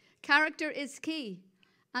 Character is key,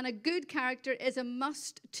 and a good character is a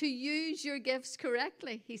must to use your gifts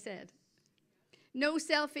correctly, he said. No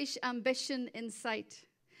selfish ambition in sight.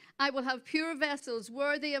 I will have pure vessels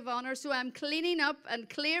worthy of honor. So I'm cleaning up and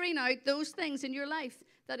clearing out those things in your life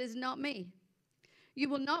that is not me. You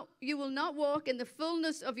will not walk in the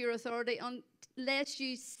fullness of your authority unless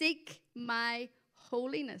you seek my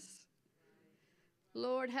holiness.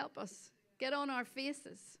 Lord, help us. Get on our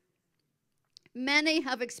faces. Many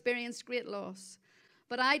have experienced great loss,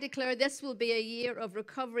 but I declare this will be a year of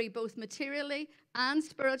recovery, both materially and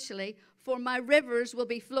spiritually, for my rivers will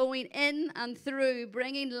be flowing in and through,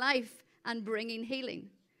 bringing life and bringing healing.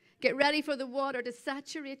 Get ready for the water to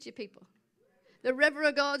saturate you, people. The river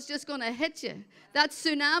of God's just going to hit you. That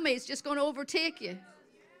tsunami is just going to overtake you.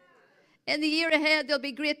 In the year ahead, there'll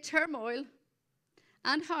be great turmoil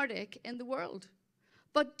and heartache in the world.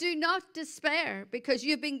 But do not despair, because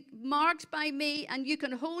you've been marked by me, and you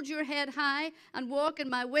can hold your head high and walk in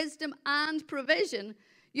my wisdom and provision.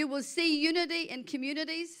 You will see unity in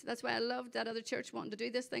communities. That's why I loved that other church wanting to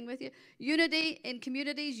do this thing with you. Unity in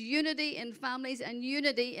communities, unity in families, and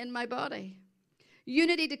unity in my body.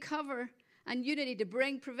 Unity to cover and unity to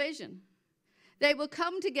bring provision. They will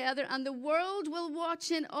come together, and the world will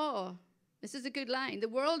watch in awe. This is a good line. The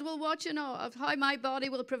world will watch in awe of how my body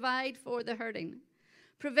will provide for the hurting.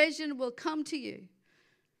 Provision will come to you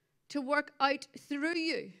to work out through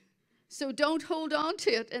you. So don't hold on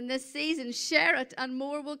to it in this season. Share it, and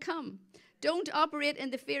more will come. Don't operate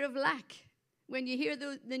in the fear of lack when you hear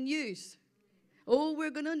the news. Oh,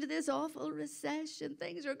 we're going into this awful recession.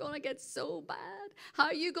 Things are going to get so bad. How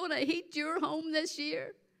are you going to heat your home this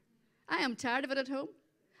year? I am tired of it at home.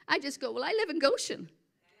 I just go, well, I live in Goshen.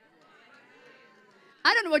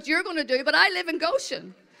 I don't know what you're going to do, but I live in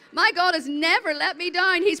Goshen. My God has never let me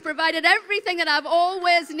down. He's provided everything that I've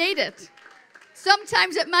always needed.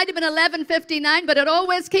 Sometimes it might have been 11:59, but it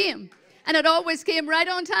always came. And it always came right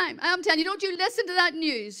on time. I'm telling you, don't you listen to that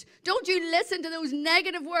news. Don't you listen to those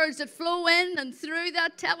negative words that flow in and through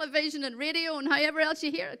that television and radio and however else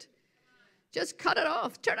you hear it. Just cut it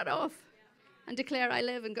off, turn it off, and declare, I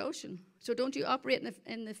live in Goshen. So don't you operate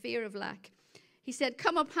in the fear of lack. He said,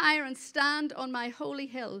 come up higher and stand on my holy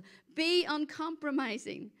hill. Be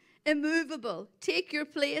uncompromising, immovable. Take your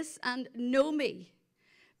place and know me.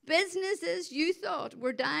 Businesses you thought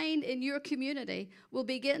were dying in your community will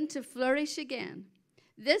begin to flourish again.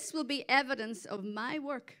 This will be evidence of my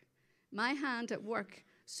work, my hand at work.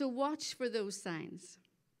 So watch for those signs.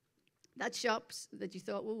 That shops that you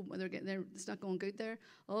thought, oh, it's not going good there,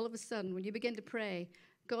 all of a sudden, when you begin to pray,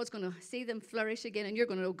 God's going to see them flourish again, and you're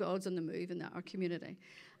going to know God's on the move in our community.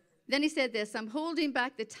 Then he said this, I'm holding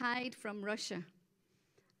back the tide from Russia.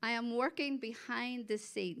 I am working behind the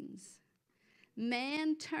scenes.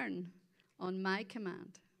 Men turn on my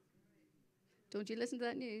command. Don't you listen to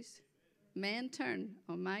that news? Men turn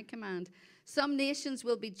on my command. Some nations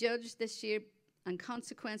will be judged this year and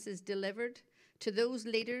consequences delivered to those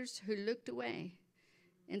leaders who looked away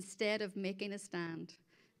instead of making a stand,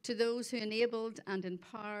 to those who enabled and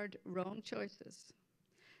empowered wrong choices.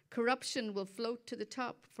 Corruption will float to the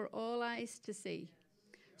top for all eyes to see.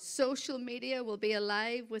 Social media will be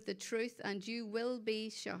alive with the truth, and you will be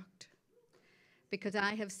shocked. Because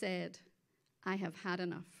I have said, I have had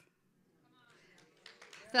enough.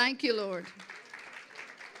 Thank you, Lord.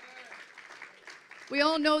 We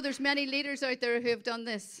all know there's many leaders out there who have done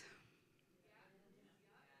this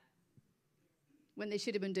when they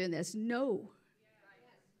should have been doing this. No.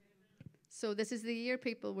 So this is the year,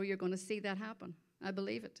 people, where you're going to see that happen. I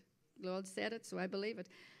believe it. Lord said it, so I believe it.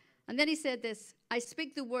 And then he said this, I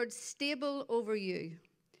speak the word stable over you.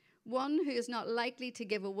 One who is not likely to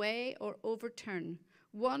give away or overturn,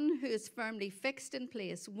 one who is firmly fixed in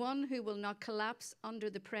place, one who will not collapse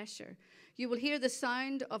under the pressure. You will hear the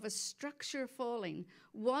sound of a structure falling,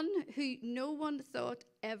 one who no one thought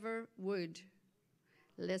ever would.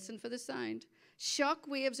 Listen for the sound. Shock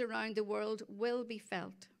waves around the world will be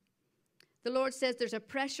felt. The Lord says there's a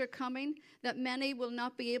pressure coming that many will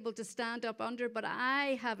not be able to stand up under, but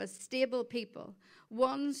I have a stable people,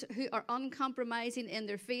 ones who are uncompromising in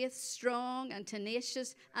their faith, strong and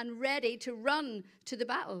tenacious and ready to run to the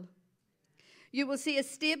battle. You will see a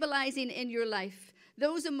stabilizing in your life.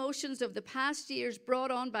 Those emotions of the past years brought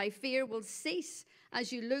on by fear will cease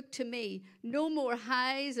as you look to me. No more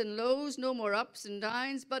highs and lows, no more ups and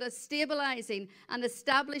downs, but a stabilizing and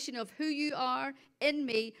establishing of who you are in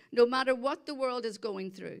me, no matter what the world is going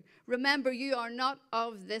through. Remember, you are not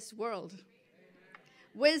of this world.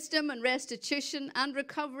 Wisdom and restitution and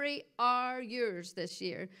recovery are yours this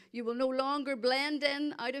year. You will no longer blend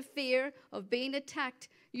in out of fear of being attacked.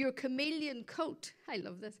 Your chameleon coat, I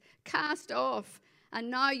love this, cast off, and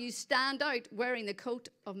now you stand out wearing the coat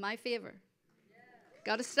of my favor.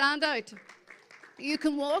 Got to stand out. You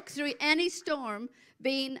can walk through any storm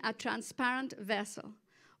being a transparent vessel,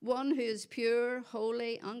 one who is pure,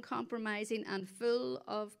 holy, uncompromising, and full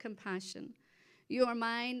of compassion. You are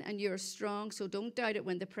mine and you're strong, so don't doubt it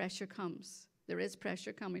when the pressure comes. There is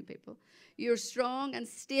pressure coming, people. You're strong and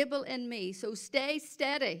stable in me, so stay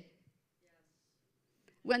steady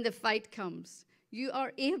when the fight comes. You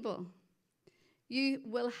are able. You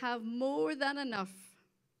will have more than enough.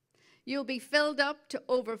 You'll be filled up to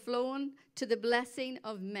overflowing to the blessing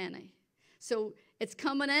of many. So it's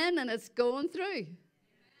coming in and it's going through.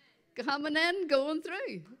 Coming in, going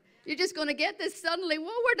through. You're just going to get this suddenly. Whoa,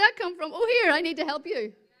 where'd that come from? Oh, here, I need to help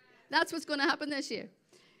you. That's what's going to happen this year.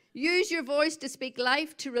 Use your voice to speak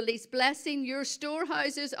life, to release blessing. Your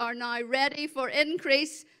storehouses are now ready for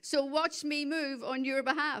increase, so watch me move on your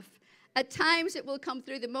behalf. At times it will come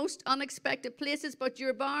through the most unexpected places, but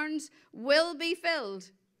your barns will be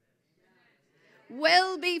filled.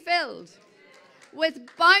 Will be filled with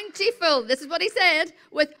bountiful, this is what he said,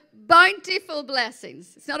 with bountiful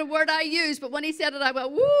blessings. It's not a word I use, but when he said it, I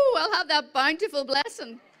went, woo, I'll have that bountiful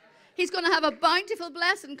blessing. He's going to have a bountiful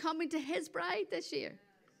blessing coming to his bride this year.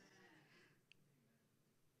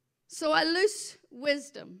 So I loose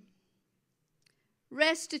wisdom,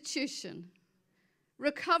 restitution,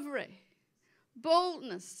 recovery,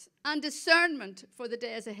 boldness, and discernment for the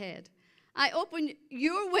days ahead. I open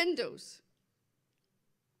your windows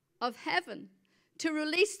of heaven to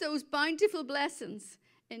release those bountiful blessings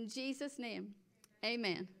in Jesus' name.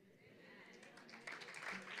 Amen.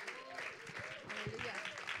 Hallelujah.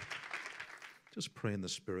 Just pray in the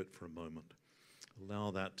Spirit for a moment.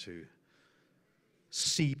 Allow that to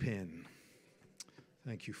seep in.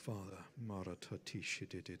 Thank you, Father. The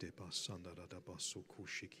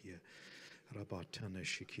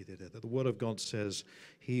Word of God says,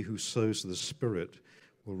 he who sows to the Spirit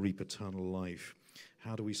will reap eternal life.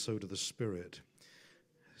 How do we sow to the Spirit?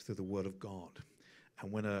 Through the Word of God.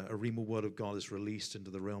 And when a rhema word of God is released into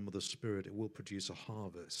the realm of the Spirit, it will produce a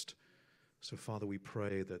harvest. So, Father, we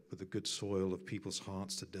pray that with the good soil of people's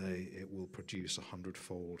hearts today, it will produce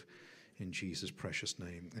 100-fold in Jesus' precious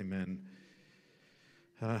name. Amen.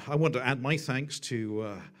 I want to add my thanks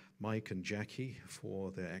to Mike and Jackie for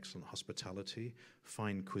their excellent hospitality,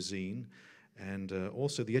 fine cuisine, and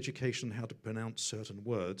also the education on how to pronounce certain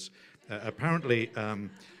words. Apparently,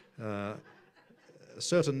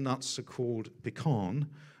 certain nuts are called pecan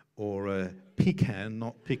or pecan,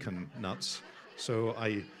 not pecan nuts. So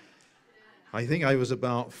I think I was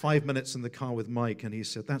about 5 minutes in the car with Mike, and he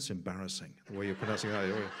said, that's embarrassing, the way you're pronouncing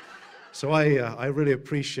that. So I really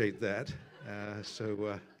appreciate that.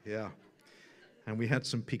 Yeah. And we had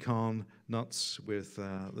some pecan nuts with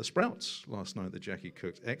the sprouts last night that Jackie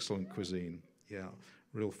cooked. Excellent cuisine. Yeah,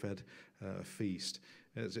 real fed feast.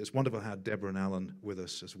 It's wonderful to have Deborah and Alan with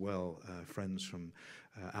us as well, friends from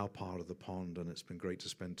our part of the pond, and it's been great to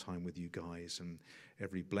spend time with you guys. And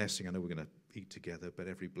every blessing, I know we're going to eat together, but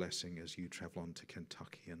every blessing as you travel on to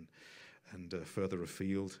Kentucky and further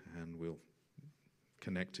afield, and we'll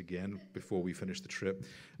connect again before we finish the trip.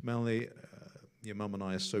 Melanie, your mum and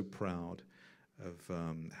I are so proud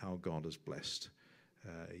of how God has blessed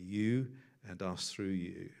you and us through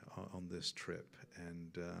you on this trip.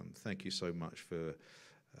 And thank you so much for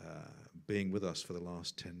being with us for the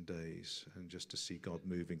last 10 days and just to see God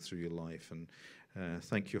moving through your life. And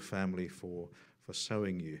thank your family for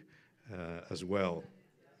sowing you as well.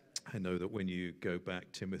 I know that when you go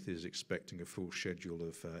back, Timothy is expecting a full schedule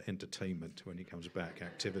of entertainment when he comes back,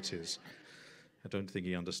 activities. I don't think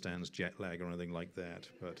he understands jet lag or anything like that,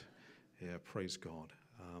 but yeah, praise God.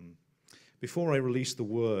 Before I release the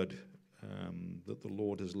word that the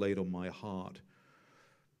Lord has laid on my heart,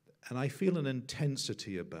 and I feel an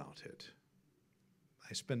intensity about it.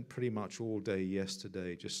 I spent pretty much all day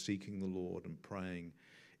yesterday just seeking the Lord and praying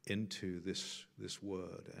into this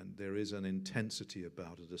word, and there is an intensity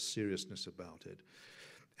about it, a seriousness about it,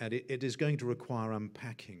 and it is going to require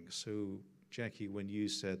unpacking. So, Jackie, when you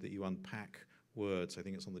said that you unpack words, I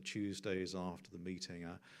think it's on the Tuesdays after the meeting,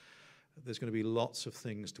 there's going to be lots of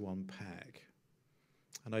things to unpack,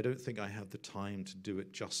 and I don't think I have the time to do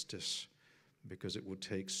it justice because it would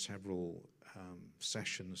take several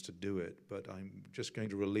sessions to do it, but I'm just going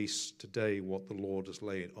to release today what the Lord has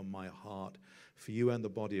laid on my heart for you and the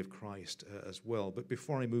body of Christ as well. But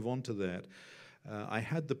before I move on to that, I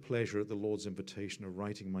had the pleasure at the Lord's invitation of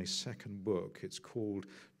writing my second book. It's called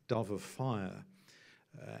Dove of Fire,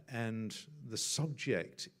 and the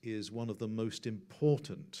subject is one of the most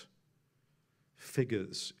important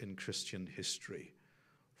figures in Christian history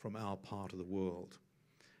from our part of the world.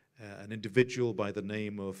 An individual by the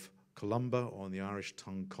name of Columba, or in the Irish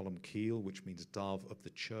tongue, Columkeel, which means dove of the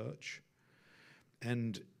church.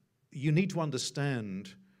 And you need to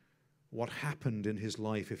understand what happened in his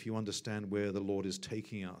life if you understand where the Lord is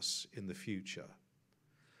taking us in the future.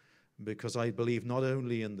 Because I believe not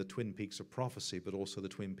only in the twin peaks of prophecy, but also the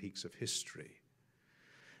twin peaks of history.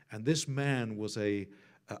 And this man was a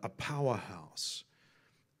powerhouse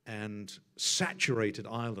and saturated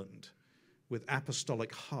Ireland with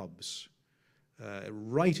apostolic hubs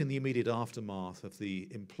right in the immediate aftermath of the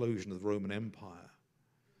implosion of the Roman Empire.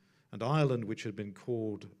 And Ireland, which had been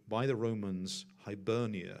called by the Romans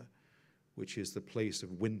Hibernia, which is the place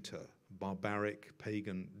of winter, barbaric,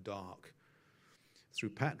 pagan, dark.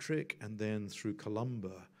 Through Patrick and then through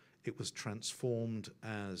Columba, it was transformed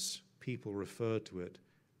as people referred to it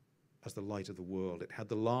as the light of the world. It had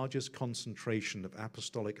the largest concentration of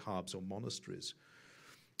apostolic hubs or monasteries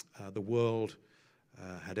the world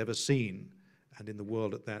had ever seen, and in the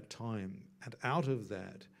world at that time. And out of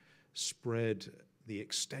that spread the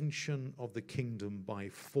extension of the kingdom by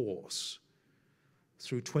force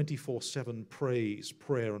through 24/7 praise,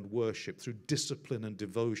 prayer, and worship, through discipline and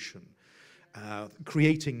devotion,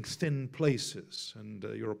 creating thin places. And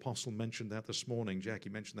your apostle mentioned that this morning, Jackie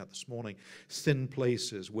mentioned that this morning, thin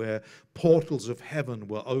places where portals of heaven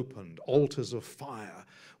were opened, altars of fire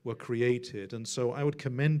were created. And so I would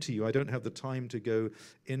commend to you, I don't have the time to go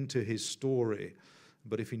into his story,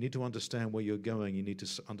 but if you need to understand where you're going, you need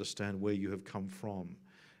to understand where you have come from.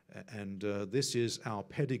 And this is our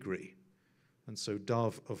pedigree. And so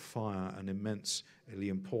Dove of Fire, an immensely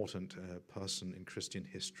important person in Christian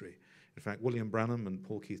history. In fact, William Branham and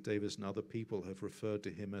Paul Keith Davis and other people have referred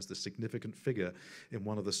to him as the significant figure in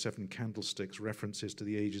one of the 7 candlesticks, references to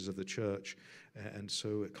the ages of the church, and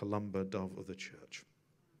so Columba, Dove of the church.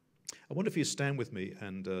 I wonder if you stand with me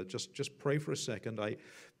and just pray for a second.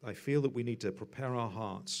 I feel that we need to prepare our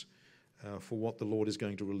hearts for what the Lord is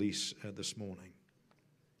going to release this morning.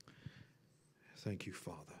 Thank you,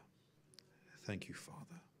 Father. Thank you,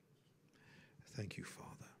 Father. Thank you, Father.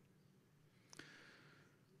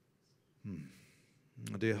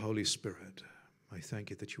 Dear Holy Spirit, I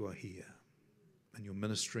thank you that you are here and you're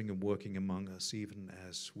ministering and working among us even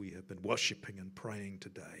as we have been worshiping and praying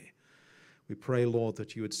today. We pray, Lord,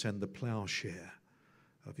 that you would send the plowshare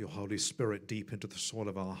of your Holy Spirit deep into the soil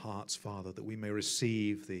of our hearts, Father, that we may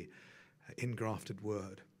receive the ingrafted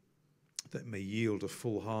word that may yield a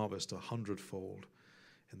full harvest 100-fold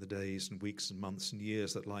in the days and weeks and months and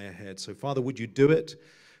years that lie ahead. So, Father, would you do it?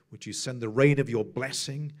 Would you send the rain of your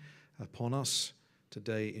blessing upon us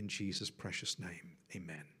today in Jesus' precious name?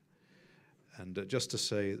 Amen. And just to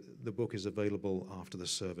say, the book is available after the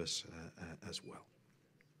service as well.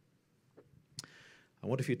 I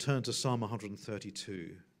wonder if you turn to Psalm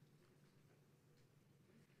 132.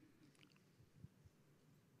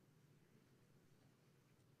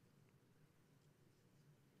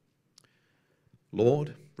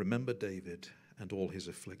 Lord, remember David and all his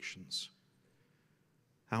afflictions,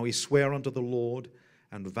 how he sware unto the Lord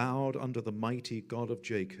and vowed unto the mighty God of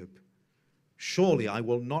Jacob, surely I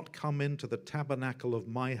will not come into the tabernacle of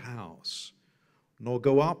my house, nor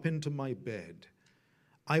go up into my bed.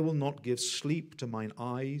 I will not give sleep to mine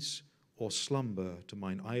eyes, or slumber to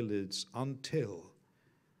mine eyelids, until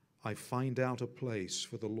I find out a place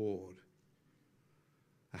for the Lord,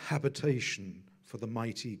 a habitation for the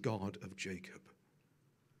mighty God of Jacob.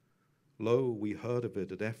 Lo, we heard of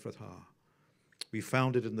it at Ephrathah. We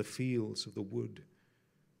found it in the fields of the wood.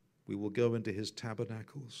 We will go into his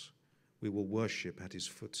tabernacles. We will worship at his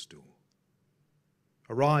footstool.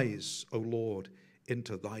 Arise, O Lord,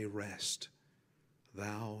 into thy rest,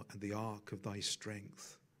 thou and the ark of thy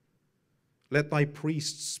strength. Let thy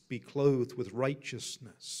priests be clothed with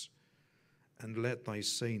righteousness, and let thy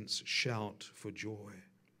saints shout for joy.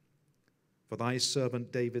 For thy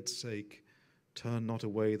servant David's sake, turn not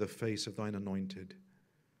away the face of thine anointed.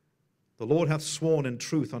 The Lord hath sworn in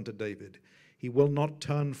truth unto David, he will not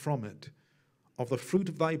turn from it. Of the fruit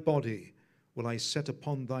of thy body will I set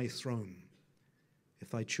upon thy throne. If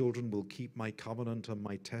thy children will keep my covenant and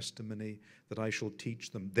my testimony that I shall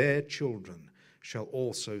teach them, their children shall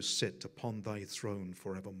also sit upon thy throne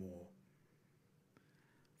forevermore.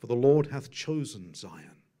 For the Lord hath chosen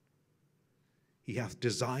Zion. He hath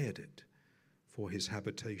desired it for his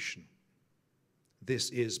habitation.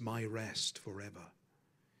 This is my rest forever.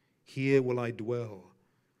 Here will I dwell,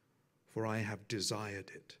 for I have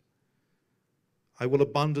desired it. I will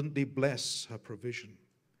abundantly bless her provision.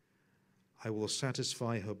 I will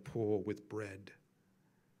satisfy her poor with bread.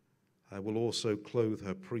 I will also clothe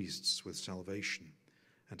her priests with salvation,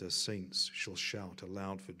 and her saints shall shout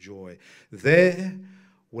aloud for joy. There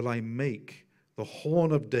will I make the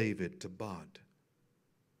horn of David to bud.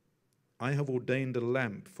 I have ordained a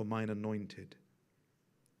lamp for mine anointed.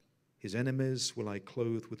 His enemies will I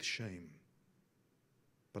clothe with shame,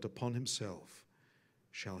 but upon himself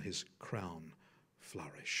shall his crown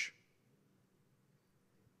flourish.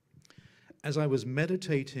 As I was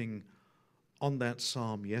meditating on that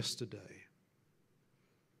psalm yesterday,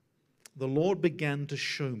 the Lord began to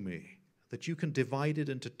show me that you can divide it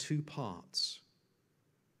into two parts.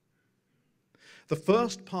 The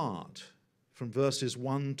first part, from verses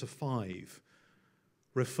 1 to 5,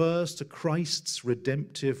 refers to Christ's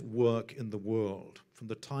redemptive work in the world, from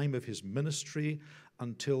the time of his ministry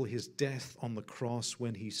until his death on the cross,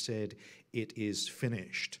 when he said, "It is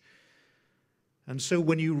finished." And so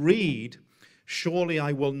when you read, "Surely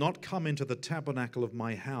I will not come into the tabernacle of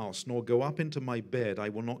my house, nor go up into my bed. I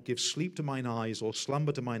will not give sleep to mine eyes or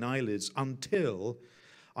slumber to mine eyelids until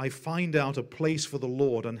I find out a place for the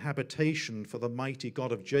Lord and habitation for the mighty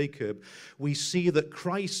God of Jacob," we see that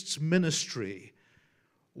Christ's ministry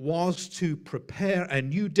was to prepare a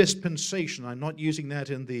new dispensation. I'm not using that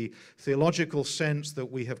in the theological sense that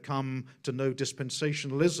we have come to know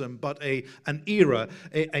dispensationalism, but an era,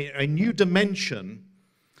 a new dimension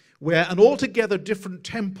where an altogether different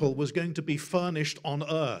temple was going to be furnished on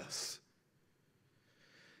earth.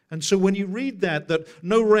 And so when you read that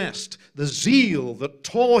no rest, the zeal that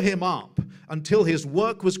tore him up until his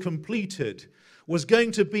work was completed, was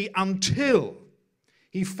going to be until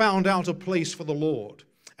he found out a place for the Lord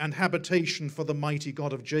and habitation for the mighty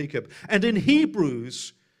God of Jacob. And in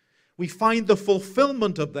Hebrews, we find the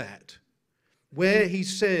fulfillment of that, where he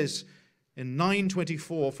says in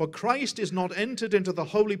 9:24, "For Christ is not entered into the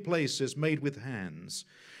holy places made with hands,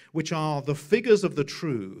 which are the figures of the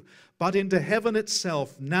true, but into heaven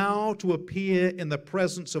itself, now to appear in the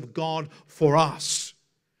presence of God for us."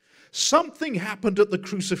 Something happened at the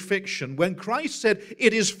crucifixion when Christ said,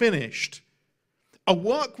 "It is finished." A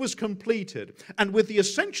work was completed, and with the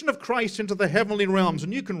ascension of Christ into the heavenly realms,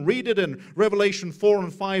 and you can read it in Revelation 4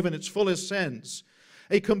 and 5 in its fullest sense,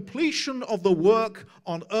 a completion of the work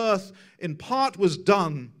on earth in part was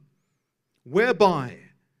done, whereby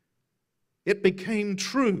it became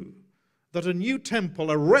true that a new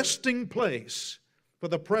temple, a resting place for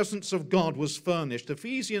the presence of God, was furnished.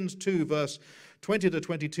 Ephesians 2 verse 20 to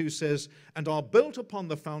 22 says, "And are built upon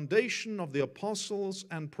the foundation of the apostles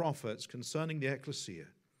and prophets concerning the Ecclesia,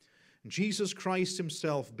 Jesus Christ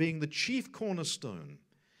himself being the chief cornerstone,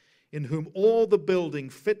 in whom all the building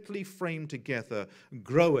fitly framed together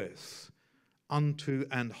groweth unto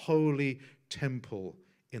an holy temple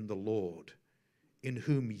in the Lord, in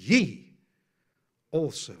whom ye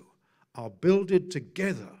also are builded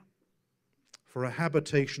together for a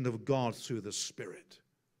habitation of God through the Spirit."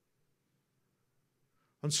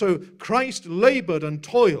 And so Christ labored and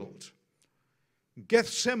toiled.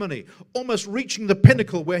 Gethsemane, almost reaching the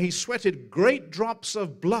pinnacle where he sweated great drops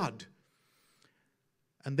of blood,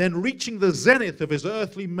 and then reaching the zenith of his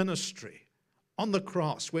earthly ministry on the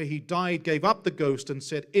cross, where he died, gave up the ghost, and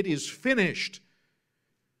said, "It is finished."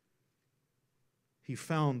 He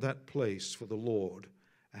found that place for the Lord,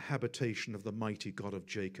 a habitation of the mighty God of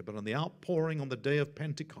Jacob. And on the outpouring on the day of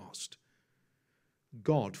Pentecost,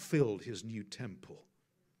 God filled his new temple,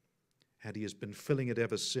 and he has been filling it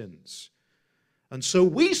ever since. And so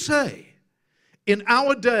we say, in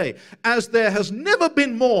our day, as there has never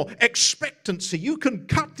been more expectancy, you can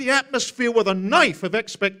cut the atmosphere with a knife of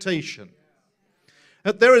expectation,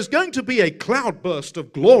 that there is going to be a cloudburst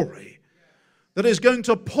of glory that is going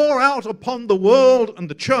to pour out upon the world and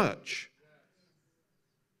the church.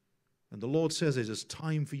 And the Lord says it is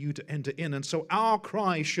time for you to enter in. And so our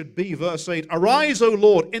cry should be, verse 8, "Arise, O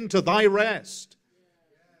Lord, into thy rest,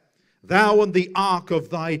 thou and the ark of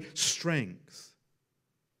thy strength."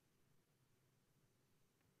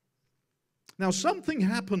 Now something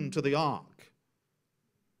happened to the ark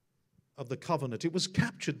of the covenant. It was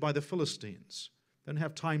captured by the Philistines. Don't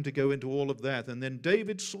have time to go into all of that. And then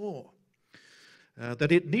David saw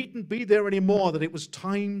that it needn't be there anymore, that it was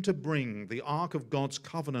time to bring the ark of God's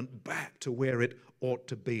covenant back to where it ought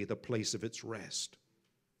to be, the place of its rest.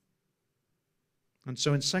 And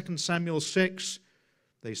so in 2 Samuel 6,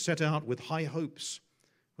 they set out with high hopes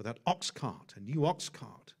with that ox cart, a new ox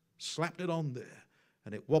cart, slapped it on there,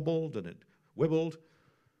 and it wobbled and it wibbled.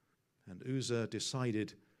 And Uzzah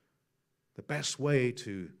decided the best way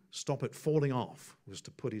to stop it falling off was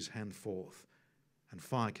to put his hand forth, and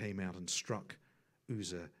fire came out and struck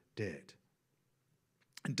Uzzah dead.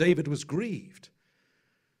 And David was grieved.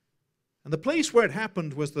 And the place where it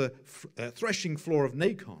happened was the threshing floor of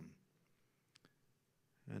Nacon.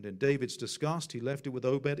 And in David's disgust, he left it with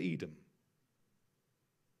Obed-Edom,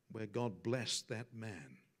 where God blessed that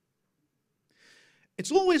man.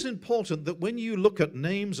 It's always important that when you look at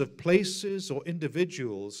names of places or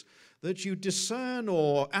individuals, that you discern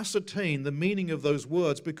or ascertain the meaning of those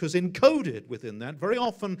words, because encoded within that, very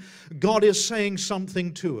often God is saying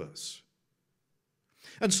something to us.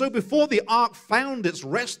 And so before the ark found its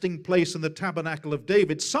resting place in the tabernacle of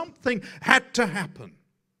David, something had to happen.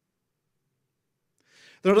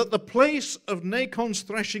 That at the place of Nacon's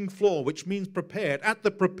threshing floor, which means prepared, at the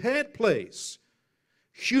prepared place,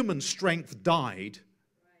 human strength died.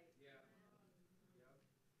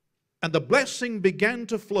 And the blessing began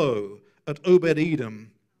to flow at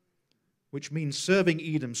Obed-Edom, which means serving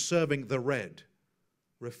Edom, serving the red,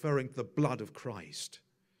 referring to the blood of Christ.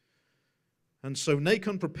 And so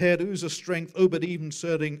Nacon prepared Uzzah's strength, Obed-Edom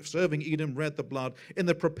serving Edom, red the blood. In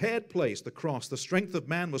the prepared place, the cross, the strength of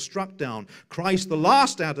man was struck down. Christ, the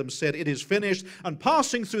last Adam, said, "It is finished." And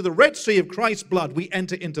passing through the Red Sea of Christ's blood, we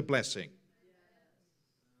enter into blessing.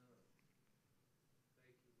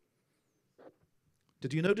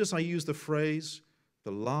 Did you notice I used the phrase,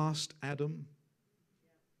 the last Adam?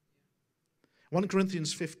 1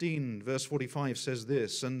 Corinthians 15, verse 45 says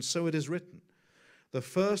this, "And so it is written, the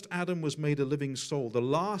first Adam was made a living soul. The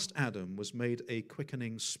last Adam was made a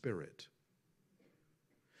quickening spirit."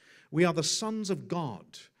 We are the sons of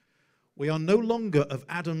God. We are no longer of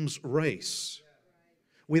Adam's race.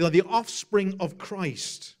 We are the offspring of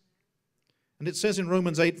Christ. And it says in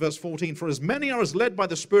Romans 8, verse 14, "For as many are as led by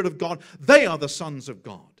the Spirit of God, they are the sons of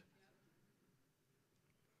God."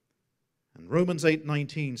 And Romans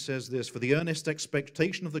 8:19 says this, "For the earnest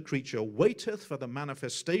expectation of the creature waiteth for the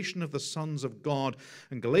manifestation of the sons of God."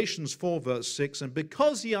 And Galatians 4, verse 6, "And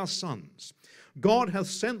because ye are sons, God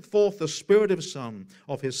hath sent forth the Spirit of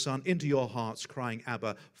his Son into your hearts, crying,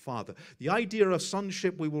 Abba, Father." The idea of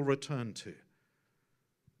sonship we will return to.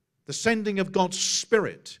 The sending of God's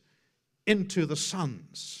Spirit into the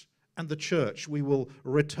sons and the church we will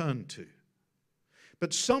return to.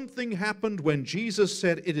 But something happened when Jesus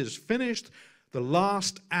said, "It is finished." The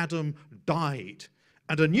last Adam died,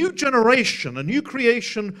 and a new generation, a new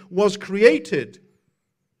creation was created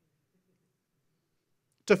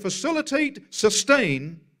to facilitate,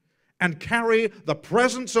 sustain, and carry the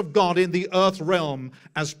presence of God in the earth realm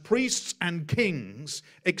as priests and kings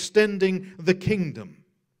extending the kingdom.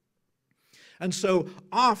 And so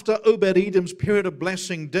after Obed-Edom's period of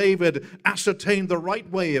blessing, David ascertained the right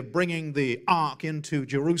way of bringing the ark into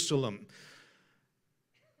Jerusalem.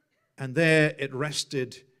 And there it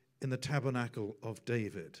rested in the tabernacle of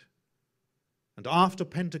David. And after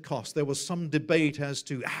Pentecost, there was some debate as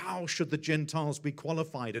to how should the Gentiles be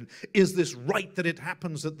qualified, and is this right that it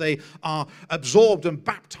happens that they are absorbed and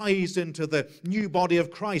baptized into the new body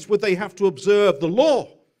of Christ? Would they have to observe the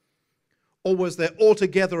law? Or was there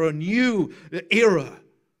altogether a new era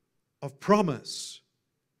of promise?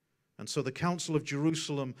 And so the Council of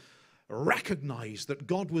Jerusalem recognized that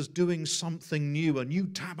God was doing something new. A new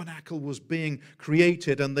tabernacle was being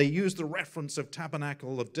created, and they used the reference of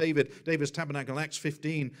tabernacle of David's tabernacle, Acts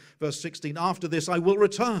 15, verse 16. "After this I will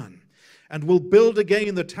return and will build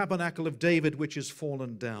again the tabernacle of David, which is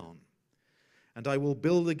fallen down. And I will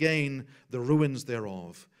build again the ruins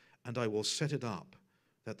thereof, and I will set it up,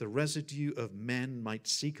 that the residue of men might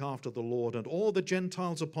seek after the Lord, and all the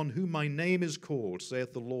Gentiles upon whom my name is called,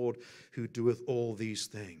 saith the Lord, who doeth all these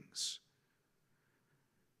things."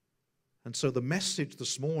 And so the message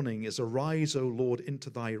this morning is, "Arise, O Lord,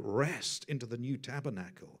 into thy rest, into the new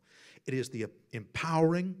tabernacle." It is the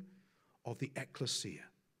empowering of the Ecclesia.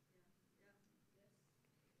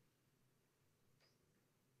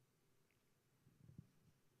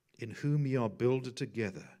 "In whom ye are builded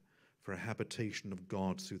together for a habitation of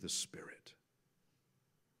God through the Spirit."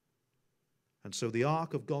 And so the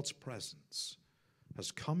ark of God's presence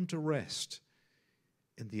has come to rest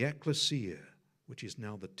in the Ecclesia, which is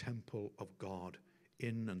now the temple of God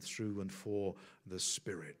in and through and for the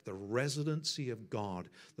Spirit. The residency of God,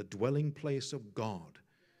 the dwelling place of God,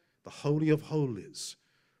 the Holy of Holies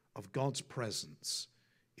of God's presence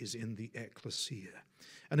is in the Ecclesia.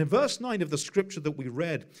 And in verse 9 of the scripture that we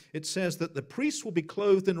read, it says that the priests will be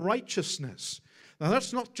clothed in righteousness. Now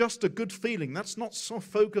that's not just a good feeling. That's not soft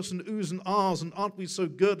focus and oohs and ahs and aren't we so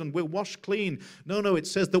good and we're washed clean. No, it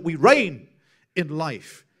says that we reign in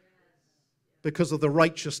life because of the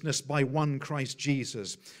righteousness by one Christ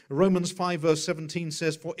Jesus. Romans 5 verse 17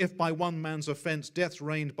 says, "For if by one man's offense death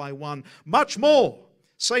reigned by one, much more,"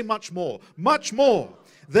 say much more,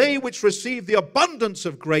 "they which receive the abundance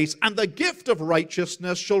of grace and the gift of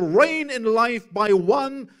righteousness shall reign in life by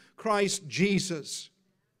one Christ Jesus."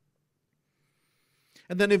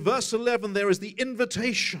 And then in verse 11 there is the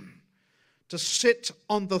invitation to sit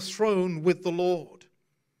on the throne with the Lord.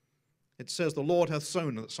 It says, the Lord hath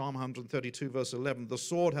sown, Psalm 132, verse 11, the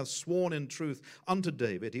sword hath sworn in truth unto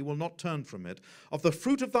David, he will not turn from it. Of the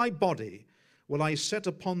fruit of thy body will I set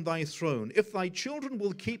upon thy throne. If thy children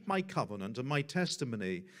will keep my covenant and my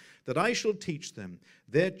testimony that I shall teach them,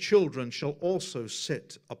 their children shall also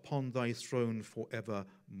sit upon thy throne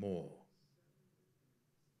forevermore.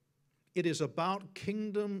 It is about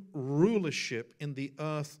kingdom rulership in the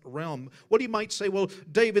earth realm. Well, you might say, well,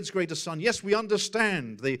 David's greatest son. Yes, we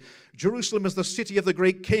understand. Jerusalem is the city of the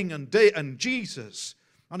great king, and Jesus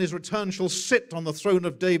on his return shall sit on the throne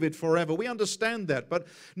of David forever. We understand that. But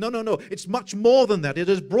no. It's much more than that. It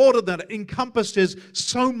is broader than that. It encompasses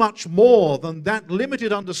so much more than that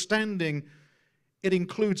limited understanding. It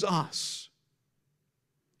includes us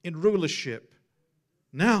in rulership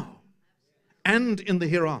now and in the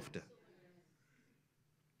hereafter.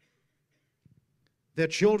 Their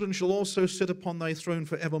children shall also sit upon thy throne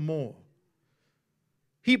forevermore.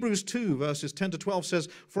 Hebrews 2, verses 10 to 12 says,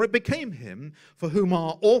 for it became him for whom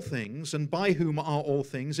are all things, and by whom are all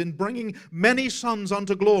things, in bringing many sons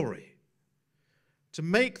unto glory, to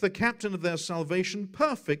make the captain of their salvation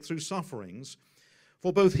perfect through sufferings.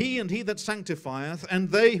 For both he and he that sanctifieth, and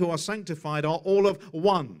they who are sanctified, are all of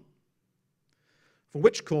one. For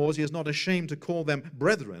which cause he is not ashamed to call them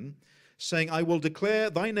brethren, saying, I will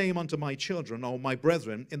declare thy name unto my children, O my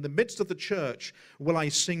brethren. In the midst of the church will I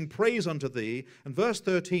sing praise unto thee. And verse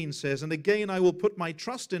 13 says, and again I will put my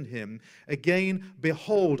trust in him. Again,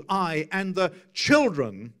 behold, I and the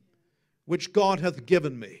children which God hath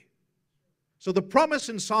given me. So the promise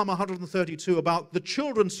in Psalm 132 about the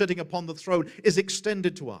children sitting upon the throne is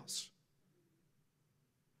extended to us.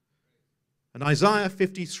 And Isaiah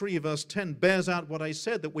 53 verse 10 bears out what I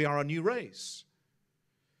said, that we are a new race.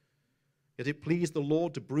 Yet it pleased the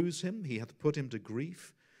Lord to bruise him, he hath put him to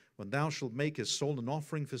grief. When thou shalt make his soul an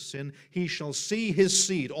offering for sin, he shall see his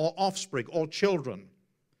seed, or offspring, or children.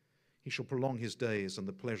 He shall prolong his days, and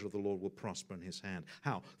the pleasure of the Lord will prosper in his hand.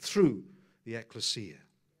 How? Through the Ecclesia.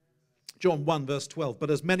 John 1 verse 12, but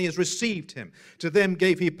as many as received him, to them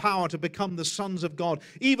gave he power to become the sons of God,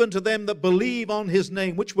 even to them that believe on his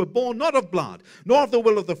name, which were born not of blood, nor of the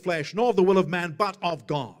will of the flesh, nor of the will of man, but of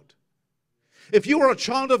God. If you are a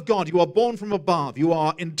child of God, you are born from above, you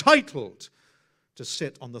are entitled to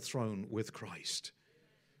sit on the throne with Christ.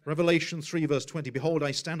 Revelation 3 verse 20, behold,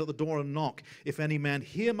 I stand at the door and knock. If any man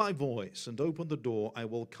hear my voice and open the door, I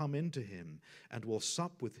will come into him and will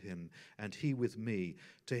sup with him, and he with me.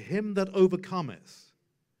 To him that overcometh,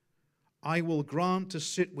 I will grant to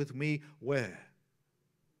sit with me where?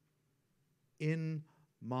 In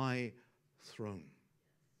my throne.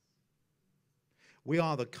 We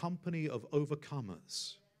are the company of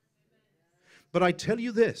overcomers. But I tell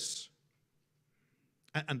you this,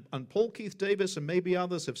 and Paul Keith Davis and maybe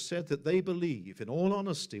others have said that they believe, in all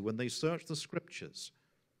honesty, when they search the scriptures,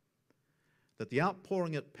 that the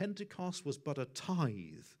outpouring at Pentecost was but a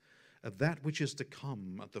tithe of that which is to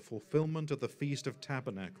come at the fulfillment of the Feast of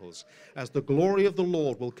Tabernacles, as the glory of the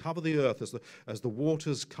Lord will cover the earth as the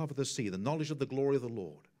waters cover the sea, the knowledge of the glory of the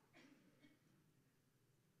Lord.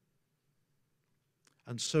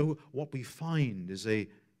 And so what we find is an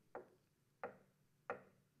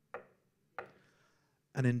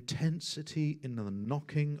intensity in the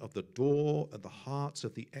knocking of the door of the hearts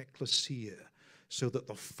of the ecclesia, so that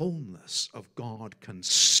the fullness of God can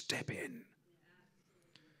step in.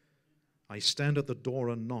 I stand at the door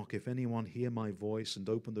and knock. If anyone hear my voice and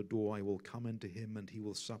open the door, I will come into him, and he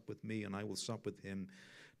will sup with me, and I will sup with him.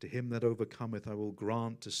 To him that overcometh, I will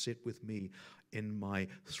grant to sit with me in my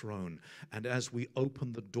throne. And as we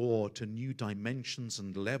open the door to new dimensions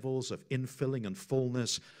and levels of infilling and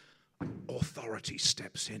fullness, authority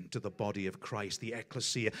steps into the body of Christ, the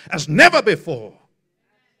ecclesia, as never before.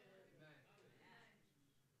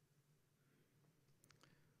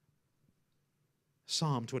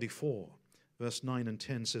 Psalm 24, verse 9 and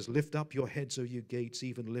 10 says, lift up your heads, O you gates,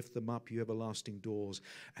 even lift them up, you everlasting doors,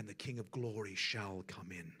 and the King of glory shall come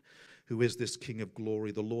in. Who is this King of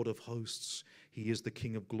glory? The Lord of hosts. He is the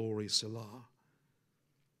King of glory, Selah.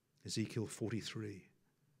 Ezekiel 43,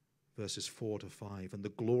 verses 4 to 5. And the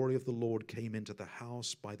glory of the Lord came into the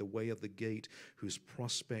house by the way of the gate, whose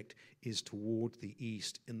prospect is toward the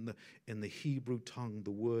east. In the Hebrew tongue,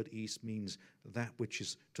 the word east means that which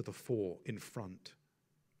is to the fore, in front.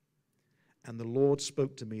 And the Lord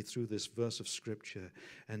spoke to me through this verse of Scripture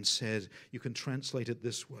and said, you can translate it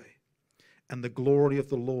this way. And the glory of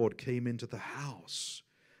the Lord came into the house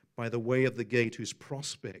by the way of the gate, whose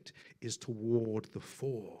prospect is toward the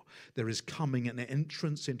fore. There is coming an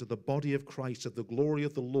entrance into the body of Christ of the glory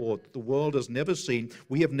of the Lord that the world has never seen,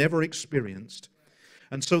 we have never experienced.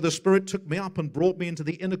 And so the Spirit took me up and brought me into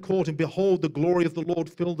the inner court, and behold, the glory of the Lord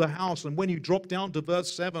filled the house. And when you drop down to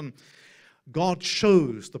verse 7, God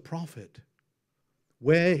shows the prophet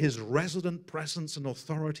where his resident presence and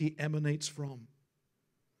authority emanates from.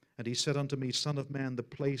 And he said unto me, Son of man, the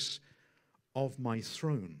place of my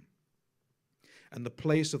throne and the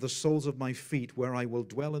place of the soles of my feet, where I will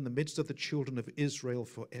dwell in the midst of the children of Israel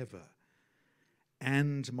forever.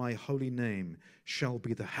 And my holy name shall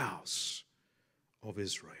be the house of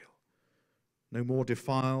Israel. No more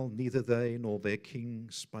defile, neither they nor their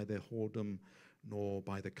kings by their whoredom, nor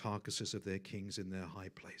by the carcasses of their kings in their high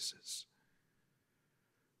places.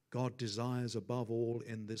 God desires above all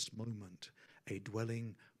in this moment a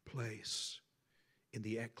dwelling place in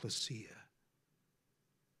the Ecclesia,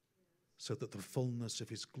 so that the fullness of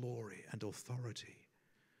his glory and authority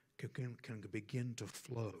can begin to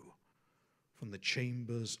flow from the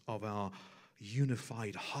chambers of our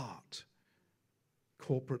unified heart,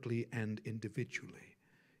 corporately and individually.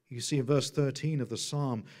 You see in verse 13 of the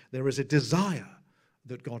psalm, there is a desire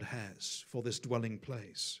that God has for this dwelling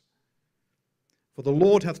place. For the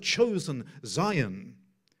Lord hath chosen Zion,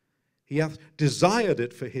 he hath desired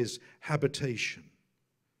it for his habitation.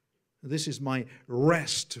 This is my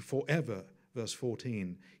rest forever, verse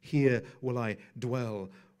 14. Here will I dwell,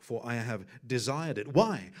 for I have desired it.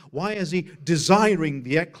 Why? Why is he desiring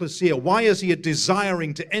the ecclesia? Why is he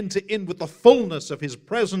desiring to enter in with the fullness of his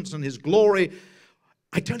presence and his glory?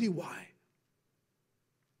 I tell you why.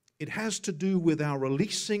 It has to do with our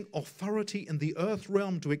releasing authority in the earth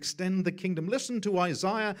realm to extend the kingdom. Listen to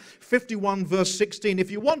Isaiah 51, verse 16.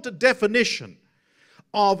 If you want a definition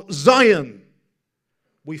of Zion,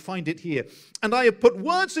 we find it here. And I have put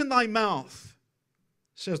words in thy mouth,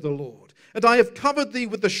 says the Lord, and I have covered thee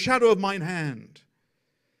with the shadow of mine hand,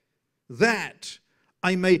 that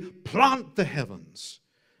I may plant the heavens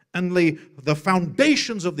and lay the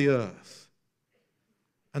foundations of the earth,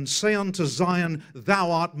 and say unto Zion, thou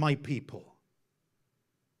art my people.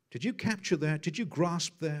 Did you capture that? Did you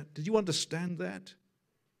grasp that? Did you understand that?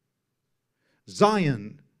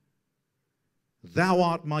 Zion, thou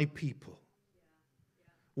art my people.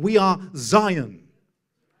 We are Zion,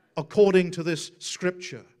 according to this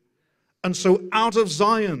scripture. And so out of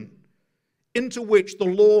Zion, into which the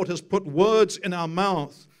Lord has put words in our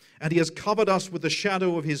mouth, and he has covered us with the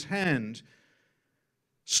shadow of his hand,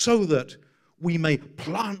 so that we may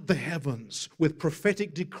plant the heavens with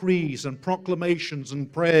prophetic decrees and proclamations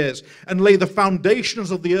and prayers, and lay the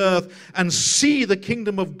foundations of the earth, and see the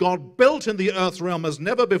kingdom of God built in the earth realm as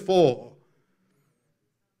never before.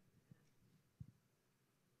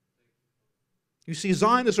 You see,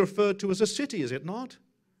 Zion is referred to as a city, is it not?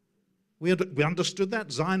 We understood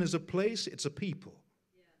that. Zion is a place, it's a people.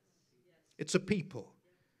 It's a people.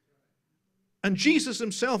 And Jesus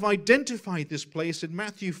himself identified this place in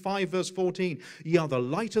Matthew 5, verse 14. Ye are the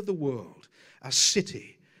light of the world. A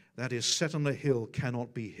city that is set on a hill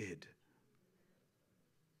cannot be hid.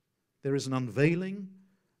 There is an unveiling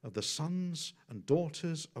of the sons and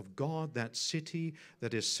daughters of God, that city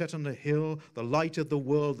that is set on a hill, the light of the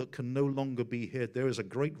world that can no longer be hid. There is a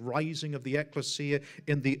great rising of the ecclesia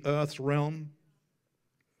in the earth realm.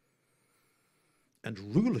 And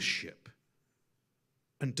rulership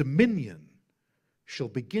and dominion shall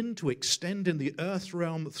begin to extend in the earth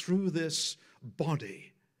realm through this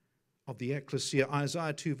body of the ecclesia.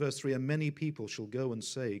 Isaiah 2 verse 3, and many people shall go and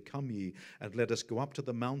say, come ye, and let us go up to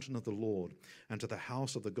the mountain of the Lord, and to the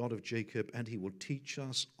house of the God of Jacob, and he will teach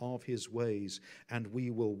us of his ways, and we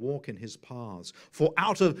will walk in his paths. For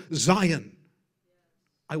out of Zion,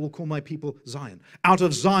 I will call my people Zion, out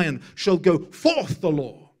of Zion shall go forth the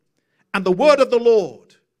law, and the word of the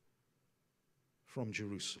Lord from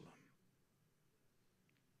Jerusalem.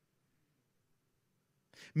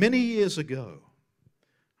 Many years ago,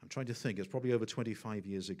 I'm trying to think, it's probably over 25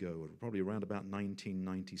 years ago, probably around about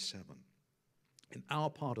 1997. In our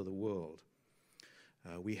part of the world,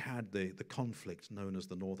 we had the conflict known as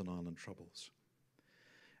the Northern Ireland Troubles.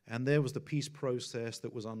 And there was the peace process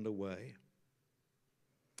that was underway.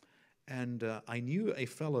 And I knew a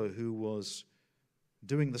fellow who was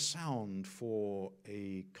doing the sound for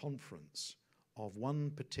a conference of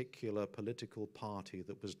one particular political party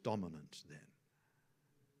that was dominant then.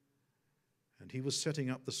 And he was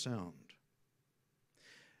setting up the sound.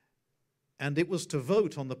 And it was to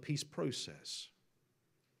vote on the peace process.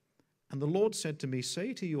 And the Lord said to me,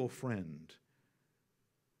 say to your friend,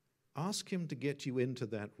 ask him to get you into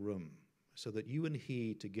that room so that you and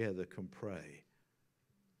he together can pray,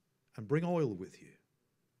 and bring oil with you.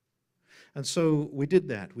 And so we did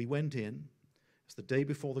that. We went in. It's the day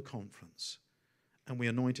before the conference. And we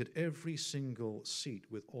anointed every single seat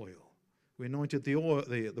with oil, We anointed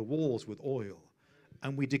the walls with oil.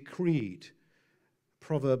 And we decreed,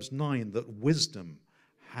 Proverbs 9, that wisdom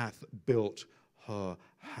hath built her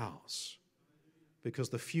house. Because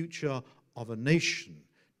the future of a nation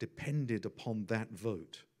depended upon that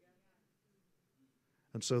vote.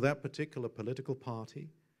 And so that particular political party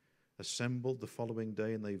assembled the following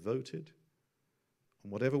day and they voted.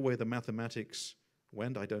 And whatever way the mathematics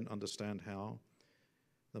went, I don't understand how,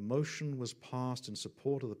 the motion was passed in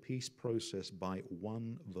support of the peace process by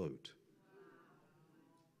one vote.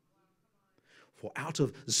 For out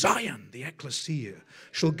of Zion, the Ecclesia,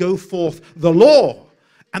 shall go forth the law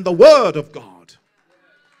and the word of God.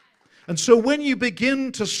 And so when you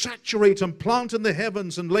begin to saturate and plant in the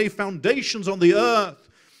heavens and lay foundations on the earth,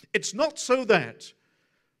 it's not so that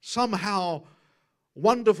somehow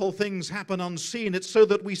wonderful things happen unseen. It's so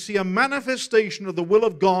that we see a manifestation of the will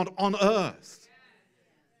of God on earth.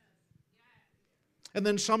 And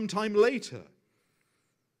then sometime later,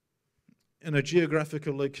 in a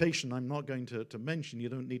geographical location I'm not going to mention, you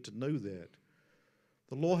don't need to know that,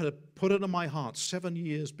 the Lord had put it in my heart 7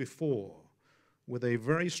 years before with a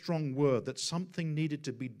very strong word that something needed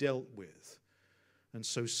to be dealt with. And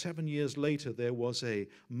so 7 years later, there was a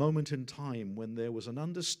moment in time when there was an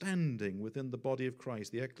understanding within the body of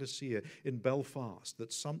Christ, the Ecclesia in Belfast,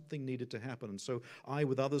 that something needed to happen. And so I,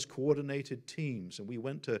 with others, coordinated teams, and we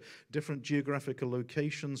went to different geographical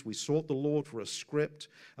locations. We sought the Lord for a script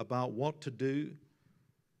about what to do.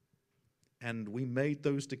 And we made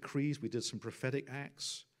those decrees. We did some prophetic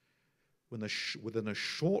acts. Within a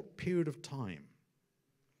short period of time,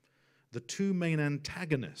 the two main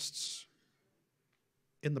antagonists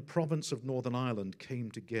in the province of Northern Ireland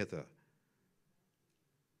came together,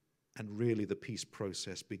 and really the peace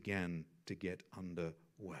process began to get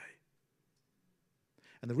underway.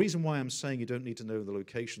 And the reason why I'm saying you don't need to know the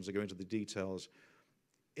locations or go into the details,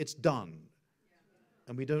 it's done.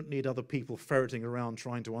 And we don't need other people ferreting around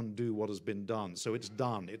trying to undo what has been done. So it's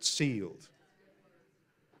done, it's sealed.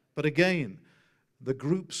 But again, the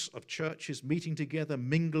groups of churches meeting together,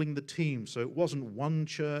 mingling the teams. So it wasn't one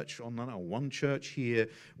church, one church here.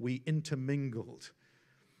 We intermingled.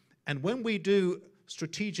 And when we do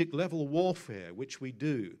strategic level warfare, which we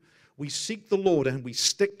do, we seek the Lord and we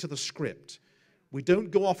stick to the script. We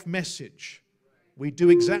don't go off message. We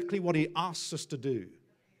do exactly what He asks us to do.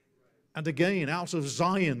 And again, out of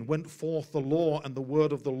Zion went forth the law and the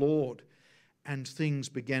word of the Lord, and things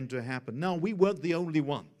began to happen. Now, we weren't the only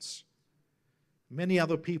ones. Many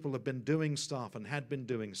other people have been doing stuff and had been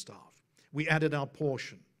doing stuff. We added our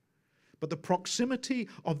portion. But the proximity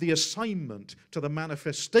of the assignment to the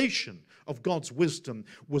manifestation of God's wisdom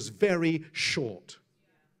was very short.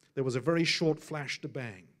 There was a very short flash to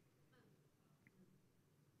bang.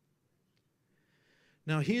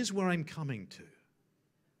 Now, here's where I'm coming to.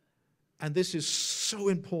 And this is so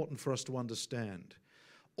important for us to understand.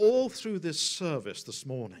 All through this service this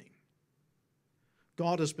morning,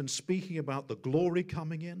 God has been speaking about the glory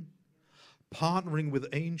coming in, partnering with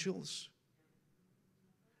angels.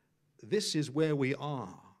 This is where we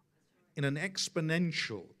are in an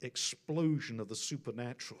exponential explosion of the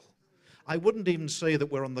supernatural. I wouldn't even say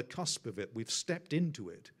that we're on the cusp of it. We've stepped into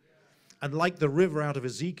it. And like the river out of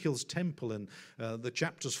Ezekiel's temple in the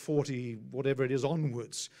chapters 40, whatever it is,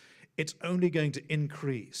 onwards, it's only going to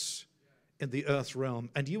increase in the earth realm.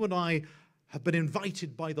 And you and I have been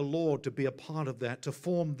invited by the Lord to be a part of that, to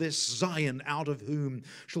form this Zion out of whom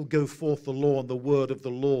shall go forth the law and the word of the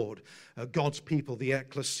Lord, God's people, the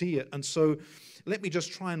Ecclesia. And so let me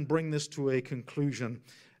just try and bring this to a conclusion.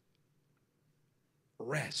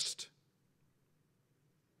 Rest.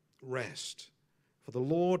 Rest. For the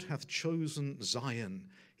Lord hath chosen Zion.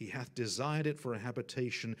 He hath desired it for a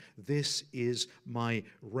habitation. This is my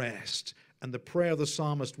rest. And the prayer of the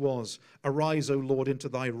psalmist was, arise, O Lord, into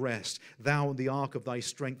thy rest, thou in the ark of thy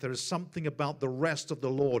strength. There is something about the rest of the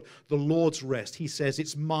Lord's rest. He says,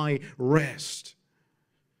 it's my rest.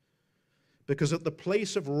 Because at the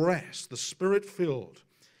place of rest, the Spirit-filled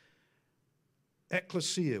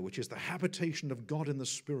Ecclesia, which is the habitation of God in the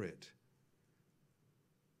Spirit,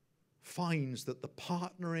 finds that the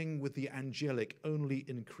partnering with the angelic only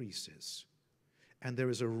increases. And there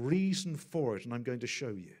is a reason for it, and I'm going to show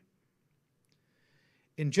you.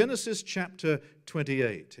 In Genesis chapter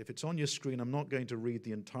 28, if it's on your screen, I'm not going to read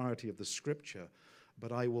the entirety of the scripture,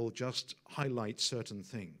 but I will just highlight certain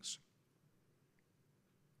things.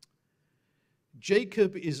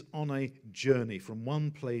 Jacob is on a journey from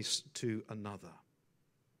one place to another.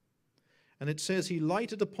 And it says he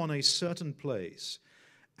lighted upon a certain place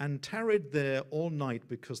and tarried there all night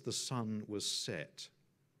because the sun was set.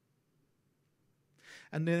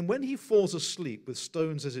 And then when he falls asleep with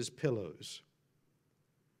stones as his pillows,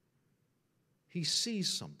 he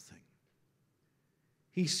sees something.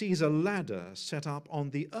 He sees a ladder set up on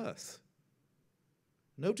the earth.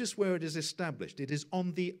 Notice where it is established. It is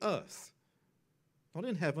on the earth. Not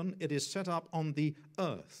in heaven, it is set up on the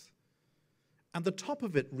earth. And the top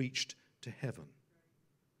of it reached to heaven.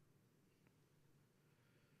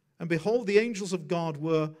 And behold, the angels of God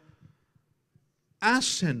were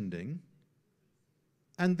ascending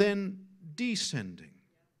and then descending.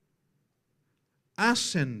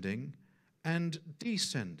 Ascending and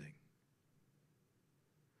descending.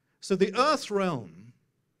 So the earth realm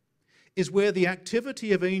is where the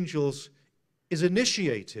activity of angels is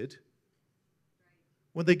initiated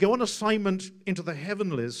when they go on assignment into the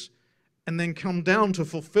heavenlies and then come down to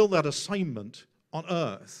fulfill that assignment on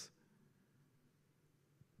earth.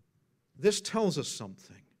 This tells us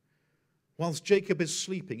something. Whilst Jacob is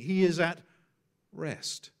sleeping, he is at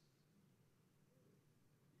rest.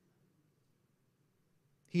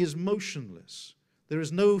 He is motionless. There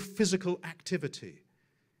is no physical activity.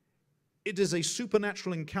 It is a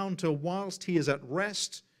supernatural encounter whilst he is at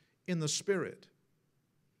rest in the Spirit.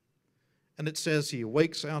 And it says he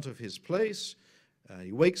wakes out of his place,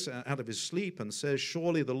 he wakes out of his sleep and says,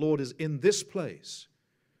 surely the Lord is in this place.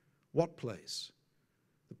 What place?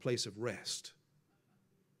 The place of rest.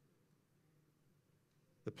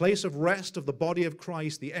 The place of rest of the body of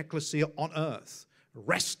Christ, the Ecclesia on earth,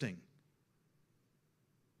 resting.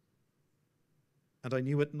 And I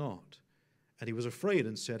knew it not. And he was afraid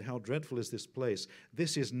and said, how dreadful is this place?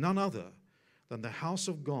 This is none other than the house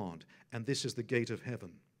of God, and this is the gate of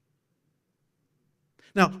heaven.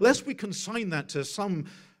 Now, lest we consign that to some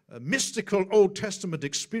mystical Old Testament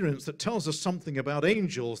experience that tells us something about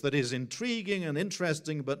angels that is intriguing and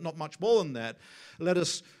interesting, but not much more than that, let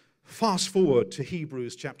us fast forward to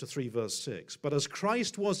Hebrews chapter 3, verse 6. But as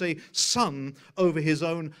Christ was a son over his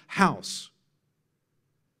own house,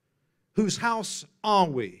 whose house are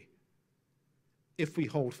we, if we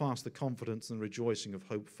hold fast the confidence and rejoicing of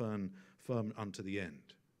hope firm unto the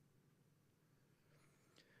end?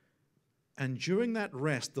 And during that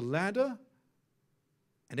rest, the ladder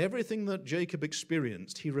and everything that Jacob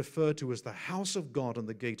experienced, he referred to as the house of God and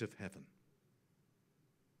the gate of heaven.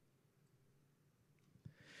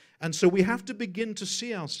 And so we have to begin to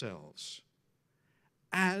see ourselves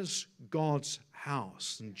as God's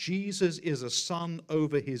house. And Jesus is a son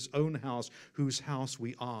over his own house, whose house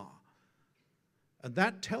we are. And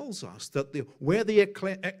that tells us that where the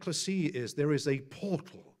ecclesia is, there is a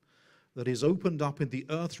portal that is opened up in the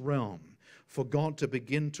earth realm for God to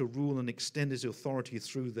begin to rule and extend his authority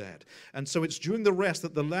through that. And so it's during the rest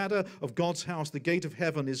that the ladder of God's house, the gate of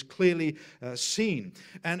heaven, is clearly seen.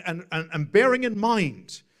 And bearing in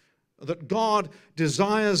mind that God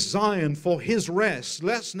desires Zion for his rest,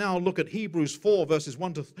 let's now look at Hebrews 4, verses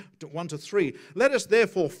 1 to 3. Let us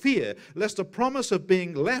therefore fear, lest the promise of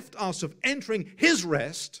being left us of entering his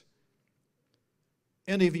rest,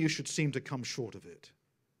 any of you should seem to come short of it.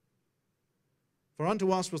 For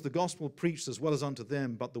unto us was the gospel preached as well as unto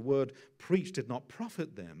them, but the word preached did not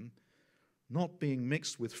profit them, not being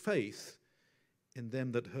mixed with faith in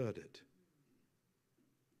them that heard it.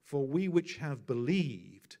 For we which have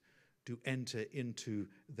believed do enter into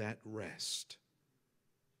that rest.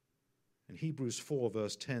 And Hebrews 4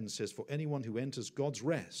 verse 10 says, for anyone who enters God's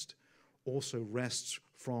rest also rests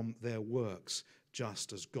from their works,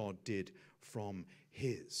 just as God did from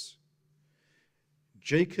his.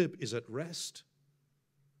 Jacob is at rest.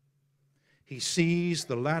 He sees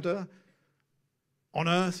the ladder on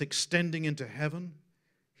earth extending into heaven.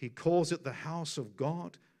 He calls it the house of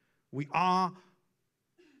God. We are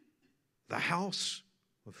the house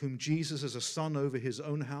of whom Jesus is a son over his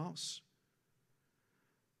own house.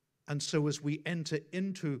 And so as we enter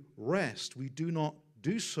into rest, we do not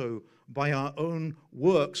do so by our own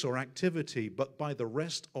works or activity, but by the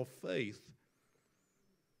rest of faith.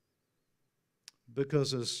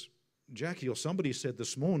 Because as Jackie or somebody said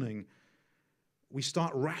this morning, we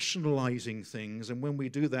start rationalizing things, and when we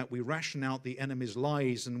do that, we ration out the enemy's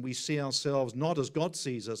lies, and we see ourselves not as God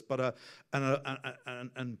sees us, but a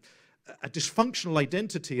dysfunctional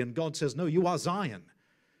identity. And God says, no, you are Zion.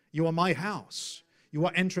 You are my house. You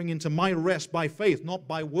are entering into my rest by faith, not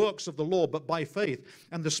by works of the law, but by faith.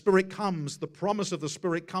 And the Spirit comes, the promise of the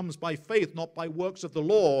Spirit comes by faith, not by works of the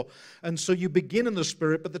law. And so you begin in the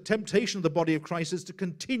Spirit, but the temptation of the body of Christ is to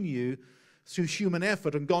continue through human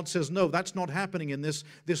effort. And God says, no, that's not happening in this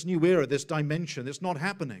new era, this dimension. It's not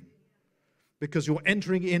happening because you're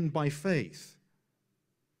entering in by faith.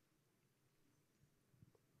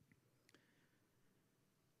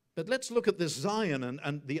 But let's look at this Zion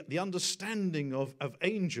and the understanding of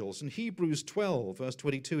angels. In Hebrews 12, verse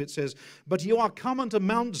 22, it says, "But you are come unto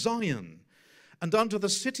Mount Zion, and unto the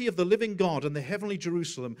city of the living God, and the heavenly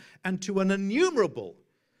Jerusalem, and to an innumerable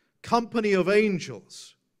company of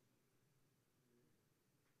angels,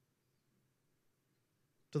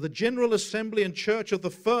 to the general assembly and church of the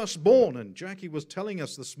firstborn." And Jackie was telling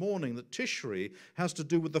us this morning that Tishri has to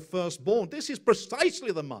do with the firstborn. This is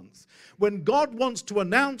precisely the month when God wants to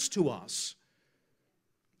announce to us,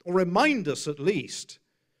 or remind us at least,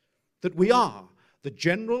 that we are the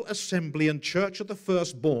general assembly and church of the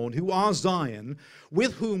firstborn, who are Zion,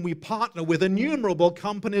 with whom we partner with innumerable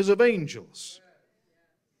companies of angels.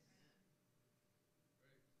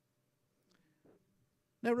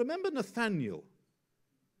 Now remember Nathaniel.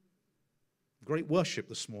 Great worship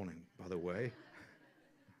this morning, by the way.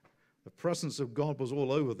 The presence of God was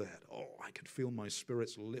all over that. Oh, I could feel my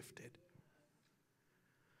spirits lifted.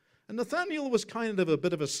 And Nathaniel was kind of a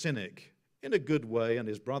bit of a cynic, in a good way, and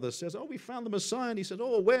his brother says, "Oh, we found the Messiah." And he said,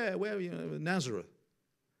 "Oh, where? Nazareth."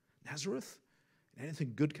 Nazareth?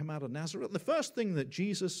 Anything good come out of Nazareth? And the first thing that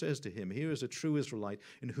Jesus says to him, "Here is a true Israelite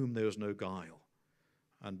in whom there is no guile.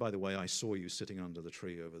 And by the way, I saw you sitting under the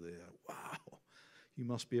tree over there." Wow. You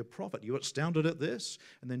must be a prophet. You're astounded at this?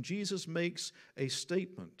 And then Jesus makes a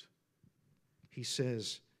statement. He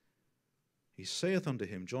says, he saith unto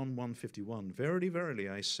him, John 1:51, "Verily, verily,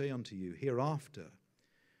 I say unto you, hereafter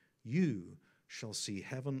you shall see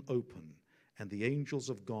heaven open, and the angels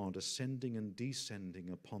of God ascending and descending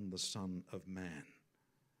upon the Son of Man."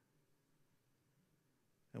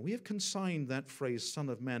 And we have consigned that phrase, Son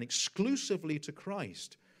of Man, exclusively to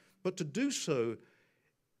Christ. But to do so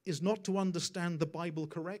is not to understand the Bible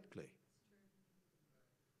correctly.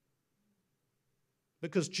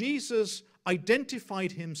 Because Jesus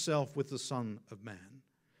identified himself with the Son of Man.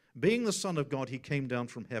 Being the Son of God, he came down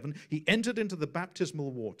from heaven. He entered into the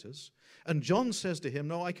baptismal waters. And John says to him,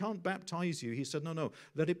 "No, I can't baptize you." He said, "No,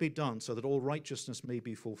 let it be done so that all righteousness may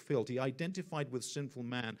be fulfilled." He identified with sinful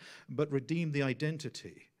man, but redeemed the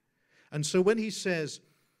identity. And so when he says,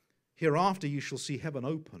 "Hereafter you shall see heaven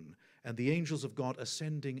open, and the angels of God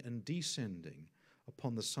ascending and descending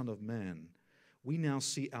upon the Son of Man," we now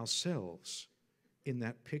see ourselves in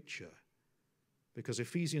that picture. Because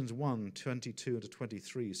Ephesians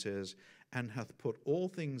 1:22-23 says, "And hath put all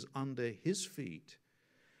things under his feet,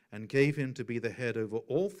 and gave him to be the head over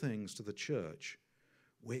all things to the church,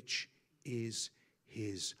 which is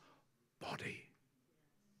his body,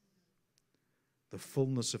 the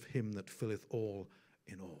fullness of him that filleth all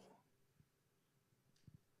in all."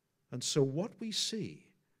 And so what we see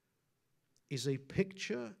is a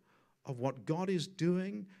picture of what God is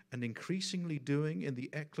doing and increasingly doing in the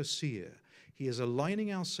Ecclesia. He is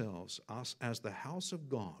aligning ourselves, us as the house of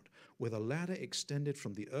God, with a ladder extended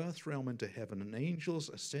from the earth realm into heaven, and angels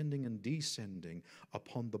ascending and descending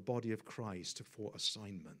upon the body of Christ for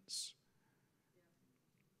assignments.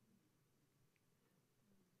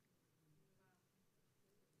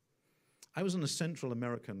 I was in a Central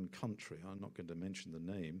American country, I'm not going to mention the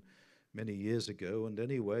name, many years ago, and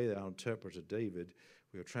anyway, our interpreter David,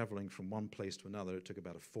 we were traveling from one place to another. It took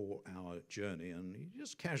about a 4-hour journey, and he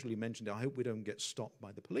just casually mentioned, "I hope we don't get stopped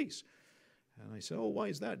by the police." And I said, "Oh, why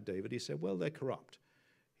is that, David?" He said, "Well, they're corrupt."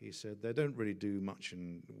 He said, "They don't really do much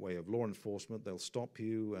in way of law enforcement. They'll stop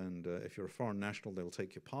you, and if you're a foreign national, they'll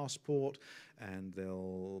take your passport, and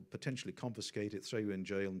they'll potentially confiscate it, throw you in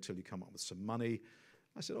jail until you come up with some money."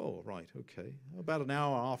 I said, "Oh, right, okay." About an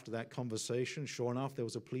hour after that conversation, sure enough, there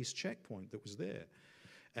was a police checkpoint that was there.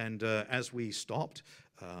 And as we stopped,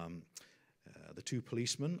 the two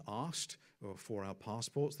policemen asked for our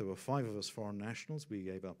passports. There were 5 of us foreign nationals. We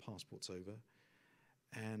gave our passports over.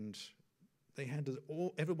 And they handed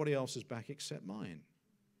everybody else's back except mine.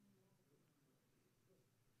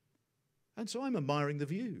 And so I'm admiring the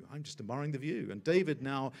view. I'm just admiring the view. And David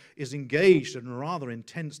now is engaged in a rather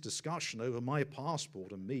intense discussion over my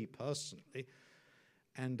passport and me personally.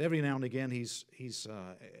 And every now and again he's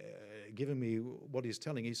giving me what he's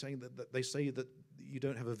telling. He's saying that they say that you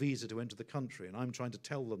don't have a visa to enter the country. And I'm trying to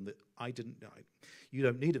tell them that you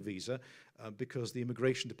don't need a visa because the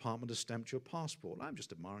immigration department has stamped your passport. I'm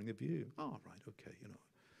just admiring the view. Oh, right, okay,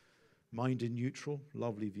 Mind in neutral,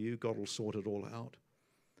 lovely view. God will sort it all out.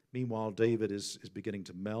 Meanwhile, David is beginning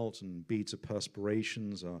to melt, and beads of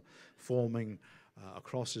perspirations are forming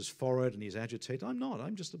across his forehead, and he's agitated. I'm not.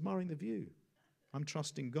 I'm just admiring the view. I'm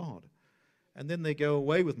trusting God. And then they go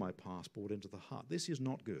away with my passport into the hut. This is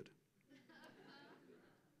not good.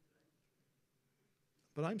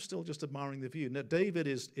 But I'm still just admiring the view. Now, David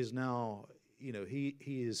is now, he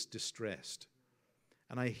is distressed.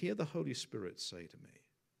 And I hear the Holy Spirit say to me,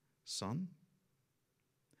 son,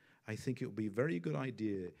 I think it would be a very good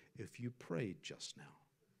idea if you prayed just now.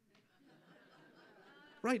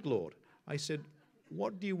 Right, Lord. I said,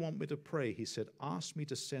 what do you want me to pray? He said, ask me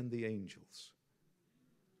to send the angels.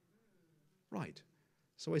 Right.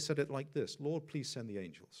 So I said it like this, Lord, please send the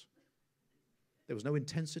angels. There was no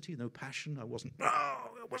intensity, no passion. I wasn't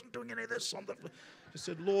doing any of this. I just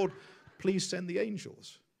said, Lord, please send the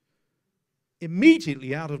angels.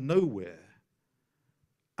 Immediately out of nowhere,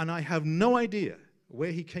 and I have no idea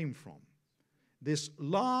where he came from, this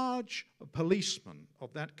large policeman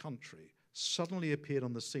of that country suddenly appeared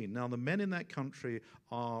on the scene. Now, the men in that country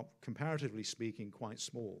are, comparatively speaking, quite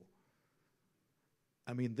small.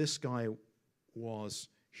 I mean, this guy was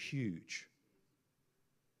huge.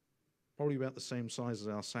 Probably about the same size as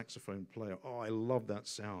our saxophone player. Oh, I love that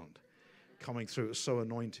sound coming through. It was so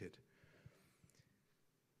anointed.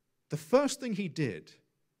 The first thing he did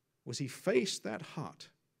was he faced that hut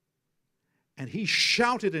and he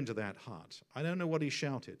shouted into that hut. I don't know what he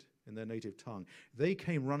shouted in their native tongue. They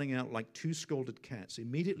came running out like two scolded cats,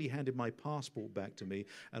 immediately handed my passport back to me,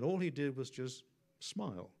 and all he did was just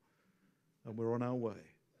smile, and we're on our way.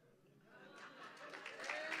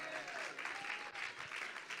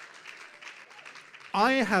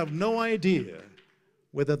 I have no idea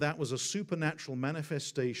whether that was a supernatural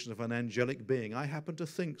manifestation of an angelic being. I happen to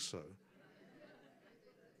think so.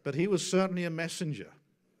 But he was certainly a messenger,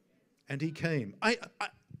 and he came.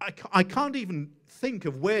 I can't even think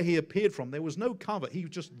of where he appeared from. There was no cover. He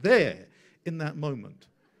was just there in that moment.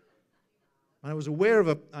 I was aware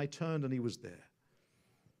of I turned and he was there.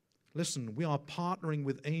 Listen, we are partnering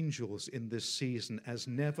with angels in this season as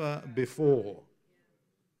never before.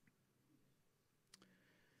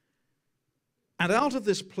 And out of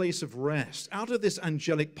this place of rest, out of this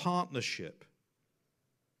angelic partnership,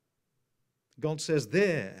 God says,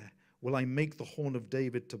 there will I make the horn of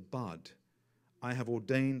David to bud. I have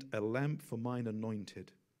ordained a lamp for mine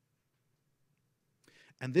anointed.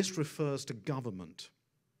 And this refers to government.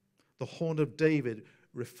 The horn of David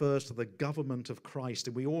refers to the government of Christ.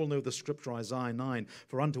 And we all know the scripture, Isaiah 9,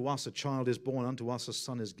 for unto us a child is born, unto us a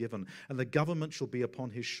son is given, and the government shall be upon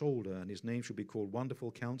his shoulder, and his name shall be called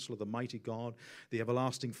Wonderful Counselor, the Mighty God, the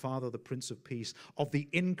Everlasting Father, the Prince of Peace. Of the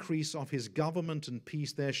increase of his government and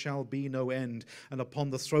peace there shall be no end, and upon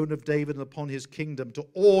the throne of David and upon his kingdom, to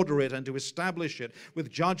order it and to establish it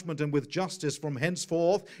with judgment and with justice from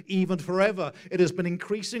henceforth, even forever. It has been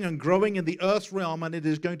increasing and growing in the earth realm, and it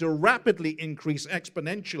is going to rapidly increase exponentially.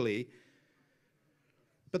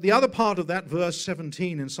 But the other part of that verse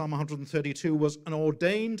 17 in Psalm 132 was an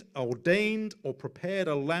ordained or prepared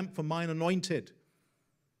a lamp for mine anointed.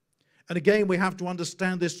 And again, we have to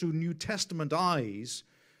understand this through New Testament eyes.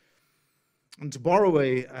 And to borrow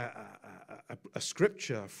a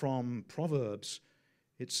scripture from Proverbs,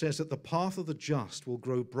 it says that the path of the just will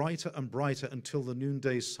grow brighter and brighter until the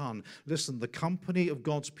noonday sun. Listen, the company of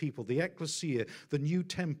God's people, the Ecclesia, the new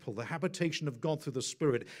temple, the habitation of God through the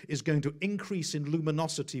Spirit is going to increase in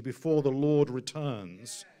luminosity before the Lord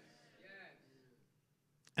returns.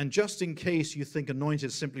 And just in case you think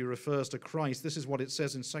anointed simply refers to Christ, this is what it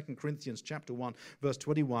says in 2 Corinthians chapter 1, verse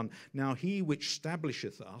 21. Now he which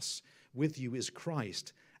establisheth us with you is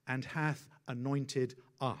Christ, and hath anointed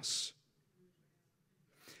us.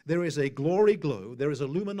 There is a glory glow, there is a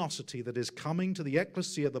luminosity that is coming to the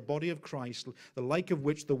ecclesia, the body of Christ, the like of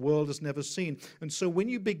which the world has never seen. And so when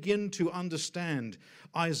you begin to understand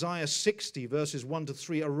Isaiah 60, verses 1 to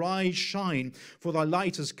 3, arise, shine, for thy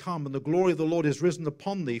light has come, and the glory of the Lord is risen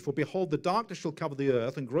upon thee. For behold, the darkness shall cover the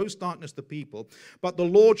earth, and gross darkness the people, but the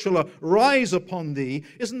Lord shall arise upon thee.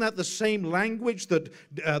 Isn't that the same language that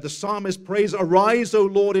the psalmist prays? Arise, O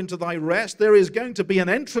Lord, into thy rest. There is going to be an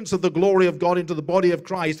entrance of the glory of God into the body of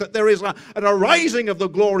Christ, that there is an arising of the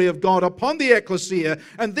glory of God upon the ecclesia,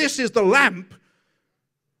 and this is the lamp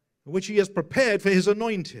which he has prepared for his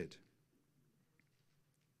anointed.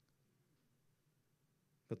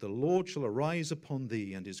 But the Lord shall arise upon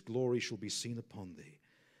thee, and his glory shall be seen upon thee,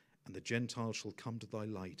 and the Gentiles shall come to thy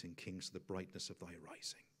light, and kings to the brightness of thy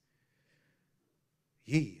rising.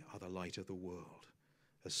 Ye are the light of the world.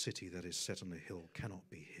 A city that is set on a hill cannot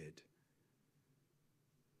be hid.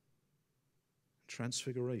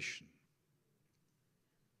 Transfiguration.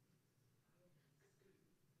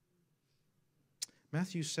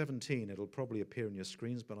 Matthew 17, it'll probably appear on your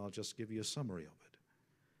screens, but I'll just give you a summary of it.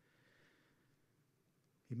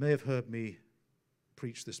 You may have heard me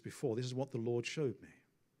preach this before. This is what the Lord showed me.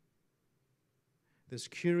 This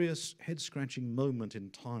curious, head-scratching moment in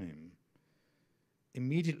time,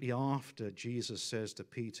 immediately after Jesus says to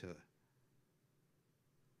Peter,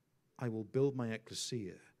 I will build my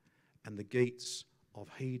ecclesia, and the gates of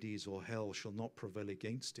Hades or hell shall not prevail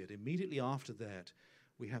against it. Immediately after that,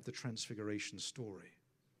 we have the transfiguration story,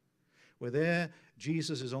 where there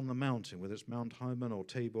Jesus is on the mountain, whether it's Mount Hermon or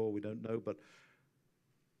Tabor, we don't know, but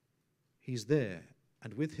he's there,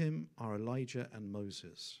 and with him are Elijah and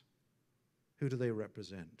Moses. Who do they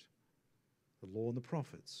represent? The law and the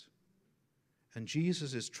prophets. And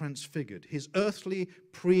Jesus is transfigured. His earthly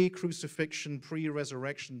pre-crucifixion,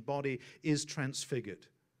 pre-resurrection body is transfigured.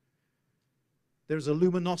 There's a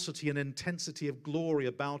luminosity and intensity of glory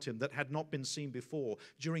about him that had not been seen before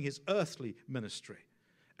during his earthly ministry.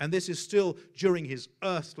 And this is still during his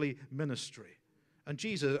earthly ministry. And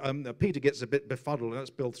Peter gets a bit befuddled. Let's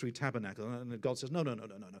build 3 tabernacles. And God says, no.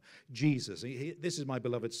 Jesus, this is my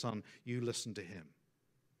beloved Son. You listen to him.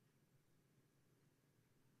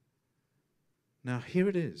 Now, here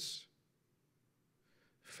it is.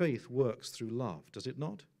 Faith works through love, does it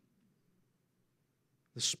not?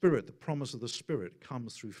 The Spirit, the promise of the Spirit,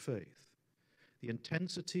 comes through faith. The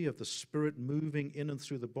intensity of the Spirit moving in and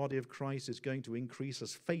through the body of Christ is going to increase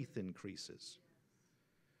as faith increases.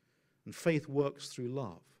 And faith works through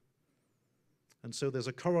love. And so there's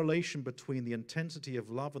a correlation between the intensity of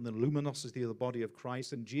love and the luminosity of the body of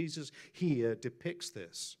Christ. And Jesus here depicts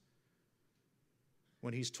this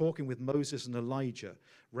when he's talking with Moses and Elijah,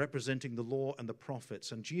 representing the law and the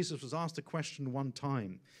prophets. And Jesus was asked a question one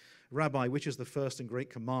time, Rabbi, which is the first and great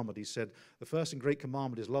commandment? He said, the first and great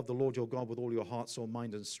commandment is love the Lord your God with all your heart, soul,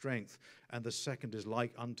 mind, and strength. And the second is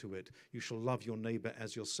like unto it. You shall love your neighbor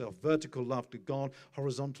as yourself. Vertical love to God,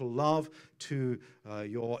 horizontal love to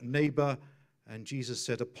your neighbor. And Jesus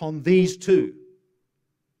said, upon these two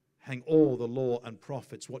hang all the law and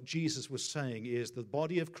prophets. What Jesus was saying is the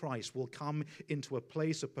body of Christ will come into a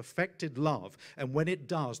place of perfected love. And when it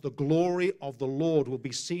does, the glory of the Lord will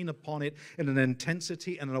be seen upon it in an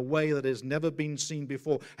intensity and in a way that has never been seen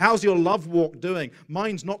before. How's your love walk doing?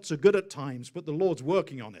 Mine's not so good at times, but the Lord's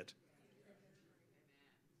working on it.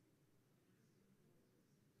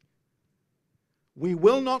 We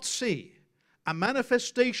will not see a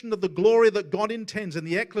manifestation of the glory that God intends in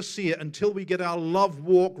the Ecclesia until we get our love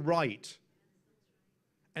walk right.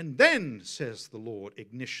 And then, says the Lord,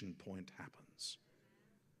 ignition point happens.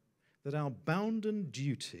 That our bounden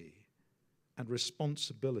duty and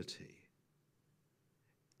responsibility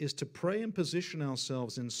is to pray and position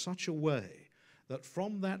ourselves in such a way that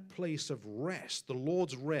from that place of rest, the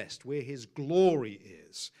Lord's rest, where his glory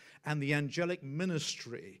is, and the angelic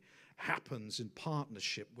ministry happens in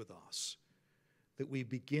partnership with us, that we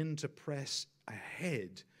begin to press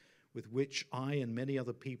ahead with which I and many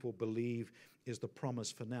other people believe is the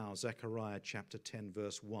promise for now. Zechariah chapter 10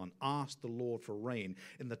 verse 1. Ask the Lord for rain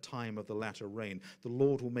in the time of the latter rain. The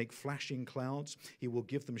Lord will make flashing clouds. He will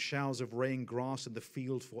give them showers of rain, grass in the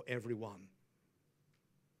field for everyone.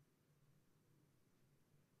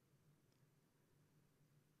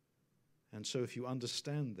 And so if you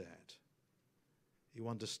understand that, you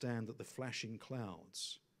understand that the flashing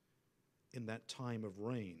clouds in that time of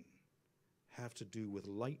rain have to do with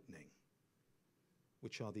lightning,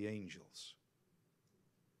 which are the angels.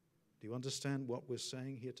 Do you understand what we're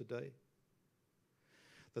saying here today?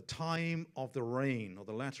 The time of the rain, or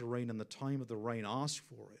the latter rain, and the time of the rain, ask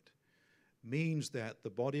for it, means that the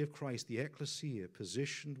body of Christ, the Ecclesia,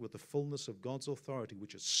 positioned with the fullness of God's authority,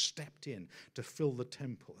 which has stepped in to fill the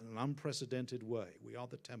temple in an unprecedented way. We are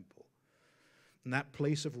the temple. And that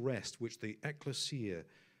place of rest, which the Ecclesia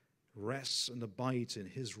rests and abides in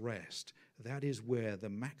his rest, that is where the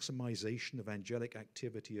maximization of angelic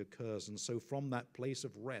activity occurs. And so from that place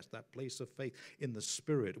of rest, that place of faith in the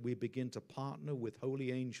Spirit, we begin to partner with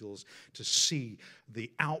holy angels to see the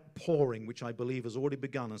outpouring, which I believe has already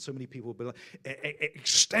begun, and so many people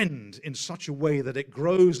extend in such a way that it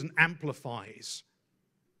grows and amplifies.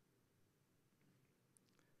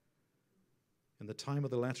 In the time of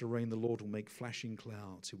the latter rain, the Lord will make flashing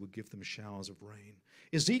clouds. He will give them showers of rain.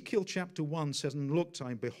 Ezekiel chapter 1 says, and looked,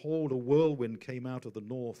 and behold, a whirlwind came out of the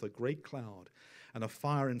north, a great cloud, and a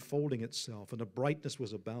fire enfolding itself, and a brightness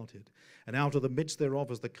was about it. And out of the midst thereof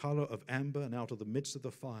was the color of amber, and out of the midst of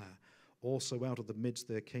the fire, also out of the midst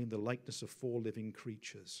there came the likeness of 4 living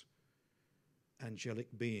creatures, angelic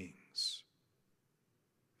beings.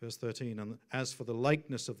 Verse 13, and as for the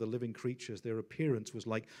likeness of the living creatures, their appearance was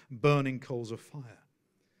like burning coals of fire,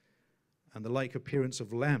 and the like appearance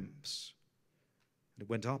of lamps. And it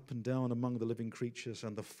went up and down among the living creatures,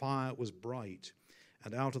 and the fire was bright,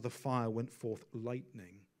 and out of the fire went forth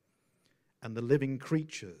lightning. And the living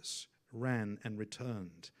creatures ran and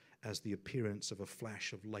returned as the appearance of a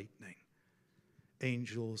flash of lightning.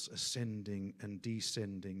 angels ascending and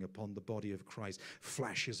descending upon the body of Christ,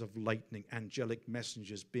 flashes of lightning, angelic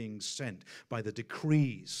messengers being sent by the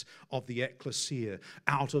decrees of the Ecclesia.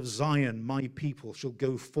 Out of Zion my people shall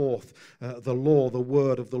go forth the law, the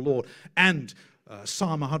word of the Lord. And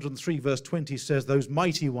Psalm 103 verse 20 says, those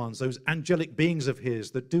mighty ones, those angelic beings of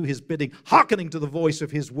his that do his bidding, hearkening to the voice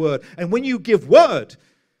of his word. And when you give word,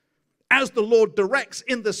 as the Lord directs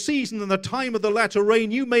in the season and the time of the latter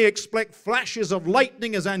rain, you may expect flashes of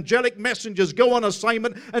lightning as angelic messengers go on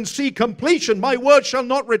assignment and see completion. My word shall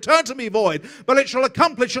not return to me void, but it shall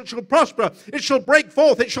accomplish, it shall prosper, it shall break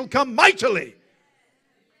forth, it shall come mightily.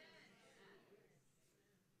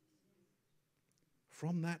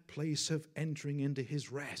 From that place of entering into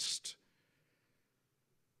his rest,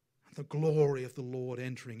 the glory of the Lord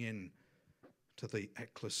entering in to the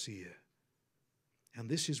ecclesia. And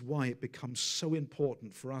this is why it becomes so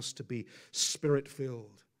important for us to be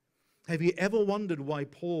spirit-filled. Have you ever wondered why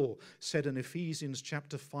Paul said in Ephesians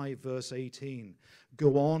chapter 5 verse 18,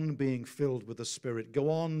 go on being filled with the Spirit, go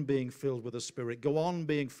on being filled with the Spirit, go on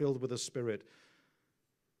being filled with the Spirit?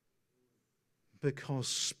 Because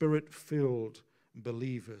spirit-filled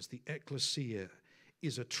believers, the ecclesia,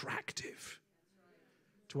 is attractive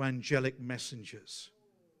to angelic messengers.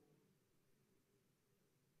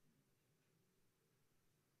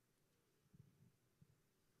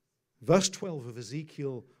 Verse 12 of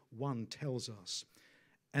Ezekiel 1 tells us,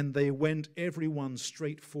 and they went every one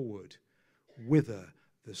straight forward, whither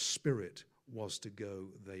the Spirit was to go,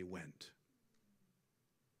 they went.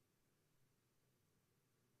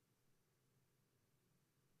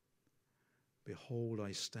 Behold,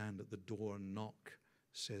 I stand at the door and knock,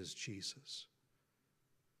 says Jesus.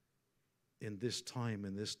 In this time,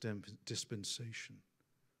 in this dispensation,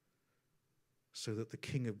 so that the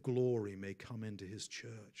King of glory may come into his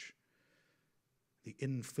church. The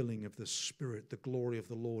infilling of the Spirit, the glory of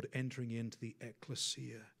the Lord entering into the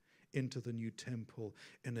ecclesia, into the new temple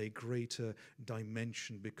in a greater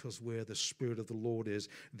dimension, because where the Spirit of the Lord is,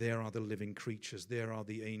 there are the living creatures, there are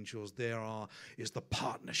the angels, is the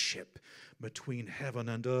partnership between heaven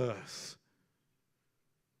and earth,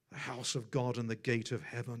 the house of God and the gate of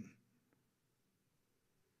heaven.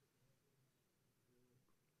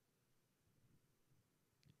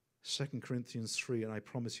 Second Corinthians 3, and I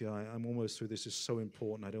promise you, I'm almost through. This is so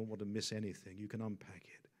important. I don't want to miss anything. You can unpack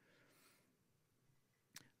it.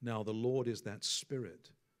 Now, the Lord is that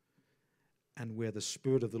Spirit, and where the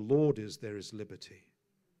Spirit of the Lord is, there is liberty.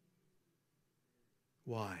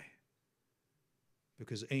 Why?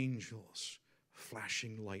 Because angels,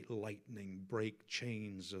 flashing like lightning, break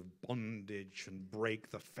chains of bondage and break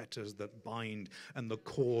the fetters that bind, and the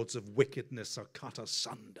cords of wickedness are cut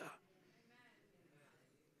asunder.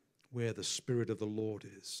 Where the Spirit of the Lord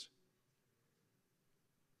is.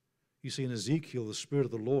 You see, in Ezekiel, the Spirit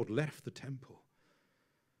of the Lord left the temple.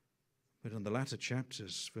 But in the latter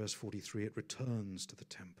chapters, verse 43, it returns to the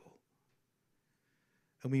temple.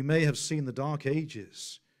 And we may have seen the dark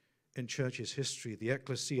ages in church's history, the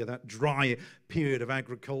ecclesia, that dry period of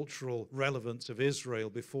agricultural relevance of Israel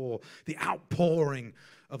before the outpouring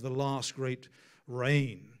of the last great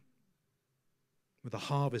rain, where the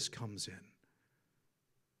harvest comes in.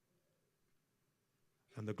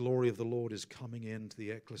 And the glory of the Lord is coming into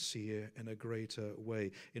the ecclesia in a greater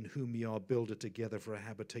way, in whom ye are builded together for a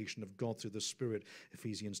habitation of God through the Spirit,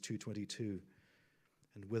 Ephesians 2:22.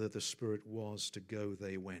 And whither the Spirit was to go,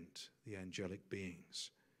 they went, the angelic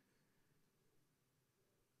beings.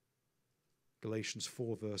 Galatians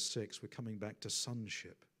 4 verse 6, we're coming back to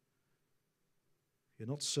sonship. You're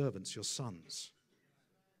not servants, you're sons.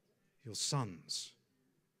 You're sons.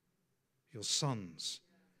 You're sons.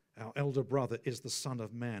 Our elder brother is the Son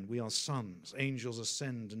of Man. We are sons. Angels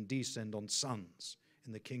ascend and descend on sons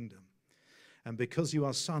in the kingdom. And because you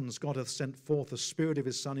are sons, God hath sent forth the Spirit of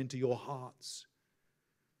his Son into your hearts.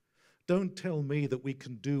 Don't tell me that we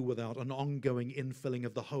can do without an ongoing infilling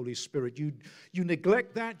of the Holy Spirit. You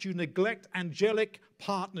neglect that. You neglect angelic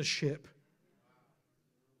partnership.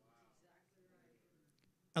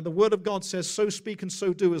 And the Word of God says, so speak and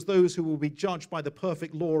so do as those who will be judged by the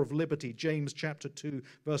perfect law of liberty. James chapter 2,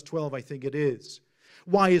 verse 12, I think it is.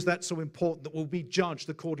 Why is that so important, that we'll be judged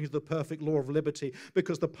according to the perfect law of liberty?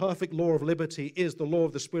 Because the perfect law of liberty is the law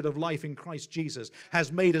of the Spirit of life in Christ Jesus,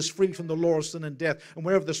 has made us free from the law of sin and death. And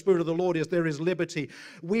wherever the Spirit of the Lord is, there is liberty.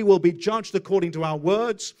 We will be judged according to our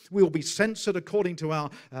words. We will be censored according to our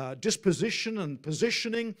disposition and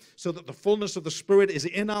positioning, so that the fullness of the Spirit is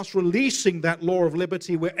in us, releasing that law of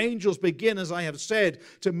liberty, where angels begin, as I have said,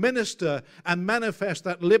 to minister and manifest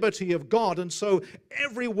that liberty of God. And so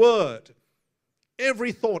every word,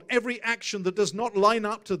 Every thought, every action that does not line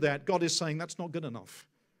up to that, God is saying, that's not good enough.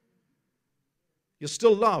 You're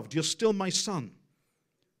still loved. You're still my son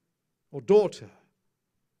or daughter.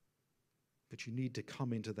 But you need to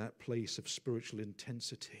come into that place of spiritual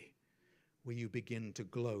intensity where you begin to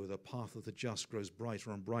glow. The path of the just grows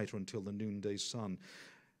brighter and brighter until the noonday sun.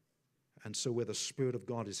 And so where the Spirit of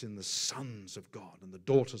God is in the sons of God and the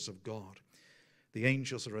daughters of God, the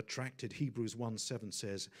angels are attracted. Hebrews 1:7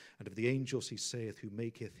 says, and of the angels he saith, who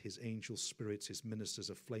maketh his angel spirits his ministers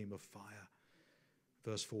a flame of fire.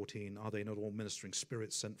 Verse 14, are they not all ministering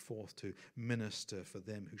spirits sent forth to minister for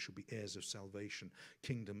them who shall be heirs of salvation?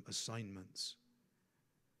 Kingdom assignments.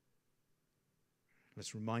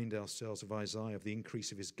 Let's remind ourselves of Isaiah, of the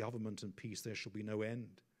increase of his government and peace there shall be no end.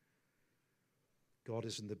 God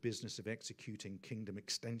is in the business of executing kingdom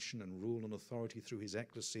extension and rule and authority through his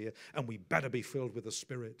ecclesia, and we better be filled with the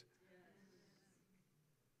Spirit.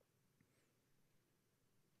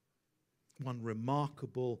 One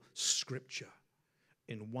remarkable scripture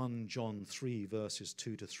in 1 John 3 verses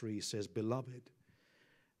 2 to 3 says, beloved,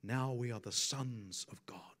 now we are the sons of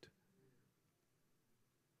God.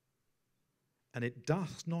 And it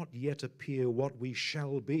doth not yet appear what we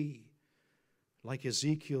shall be. Like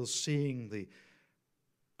Ezekiel seeing the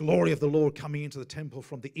glory of the Lord coming into the temple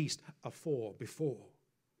from the east before.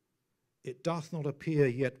 It doth not appear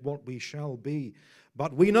yet what we shall be.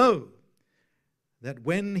 But we know that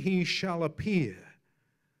when he shall appear,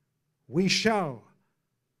 we shall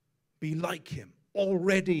be like him,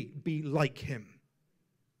 already be like him,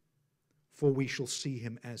 for we shall see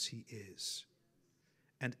him as he is.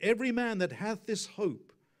 And every man that hath this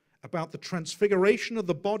hope about the transfiguration of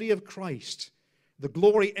the body of Christ, the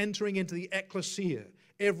glory entering into the ecclesia,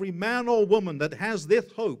 every man or woman that has this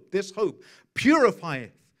hope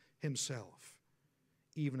purifieth himself,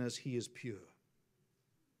 even as he is pure.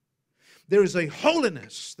 There is a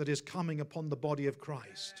holiness that is coming upon the body of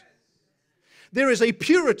Christ. There is a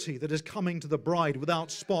purity that is coming to the bride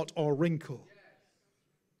without spot or wrinkle.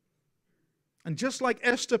 And just like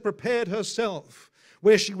Esther prepared herself,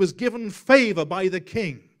 where she was given favor by the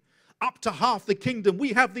king, up to half the kingdom,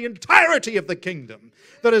 we have the entirety of the kingdom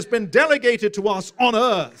that has been delegated to us on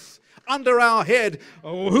earth, under our head,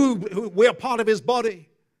 who we're part of his body.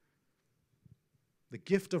 The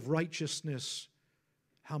gift of righteousness,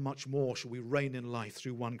 how much more shall we reign in life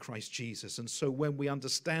through one Christ Jesus? And so when we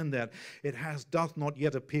understand that, it doth not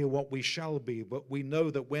yet appear what we shall be, but we know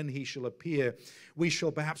that when he shall appear, we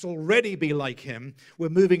shall perhaps already be like him. We're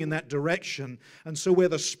moving in that direction. And so where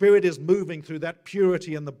the Spirit is moving through that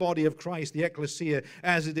purity in the body of Christ, the ecclesia,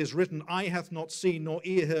 as it is written, eye hath not seen, nor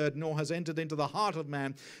ear heard, nor has entered into the heart of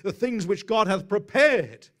man, the things which God hath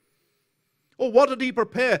prepared. Or what did he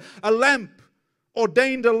prepare? A lamp.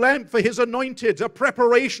 Ordained a lamp for his anointed, a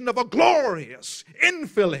preparation of a glorious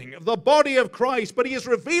infilling of the body of Christ, but he is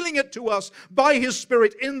revealing it to us by his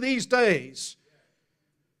Spirit in these days.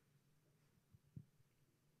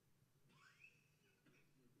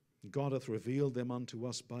 God hath revealed them unto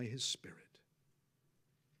us by his Spirit,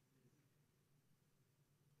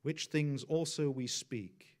 which things also we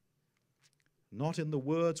speak, not in the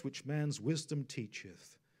words which man's wisdom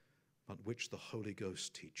teacheth, but which the Holy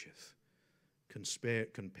Ghost teacheth.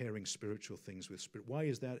 Comparing spiritual things with spirit. Why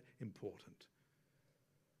is that important?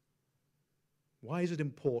 Why is it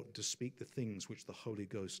important to speak the things which the Holy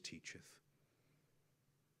Ghost teacheth?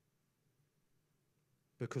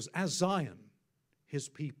 Because as Zion, his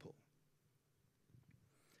people,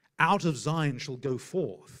 out of Zion shall go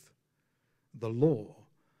forth the law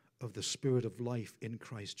of the Spirit of life in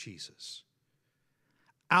Christ Jesus.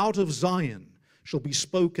 Out of Zion shall be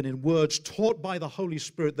spoken in words taught by the Holy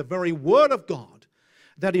Spirit, the very word of God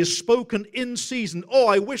that is spoken in season. Oh,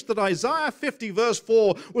 I wish that Isaiah 50 verse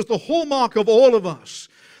 4 was the hallmark of all of us.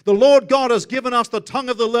 The Lord God has given us the tongue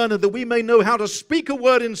of the learned that we may know how to speak a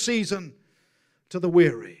word in season to the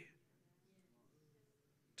weary,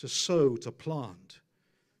 to sow, to plant,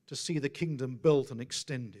 to see the kingdom built and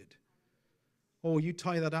extended. Oh, you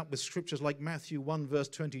tie that up with scriptures like Matthew 1 verse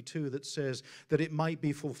 22 that says that it might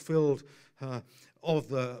be fulfilled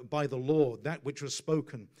by the Lord, that which was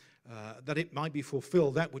spoken, that it might be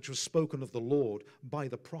fulfilled, that which was spoken of the Lord by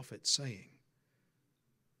the prophet, saying.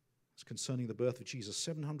 It's concerning the birth of Jesus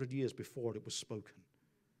 700 years before it was spoken.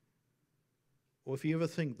 Or if you ever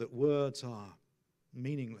think that words are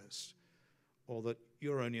meaningless, or that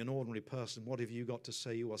you're only an ordinary person. What have you got to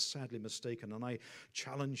say? You are sadly mistaken. And I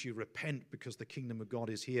challenge you, repent, because the kingdom of God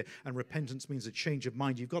is here. And repentance means a change of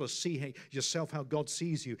mind. You've got to see yourself how God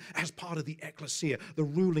sees you as part of the Ecclesia, the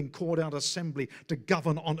ruling, called out assembly to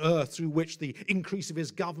govern on earth, through which the increase of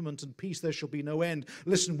his government and peace there shall be no end.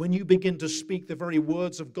 Listen, when you begin to speak the very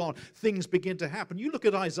words of God, things begin to happen. You look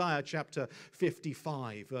at Isaiah chapter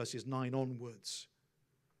 55, verses 9 onwards,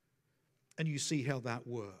 and you see how that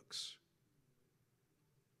works.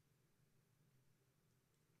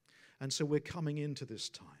 And so we're coming into this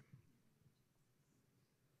time.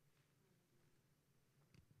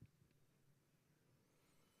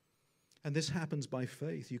 And this happens by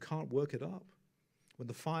faith. You can't work it up. When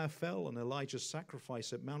the fire fell on Elijah's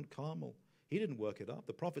sacrifice at Mount Carmel, he didn't work it up.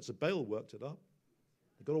 The prophets of Baal worked it up.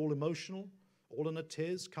 They got all emotional, all in a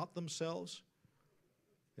tiz, cut themselves.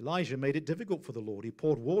 Elijah made it difficult for the Lord. He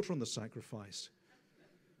poured water on the sacrifice.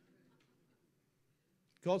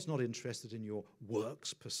 God's not interested in your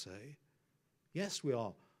works per se. Yes, we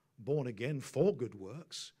are born again for good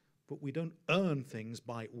works, but we don't earn things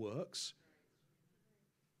by works.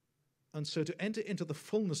 And so to enter into the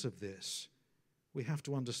fullness of this, we have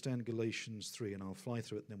to understand Galatians 3, and I'll fly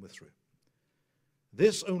through it and then we're through.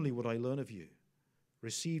 This only would I learn of you.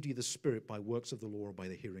 Received ye the Spirit by works of the law or by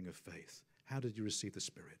the hearing of faith? How did you receive the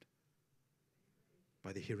Spirit?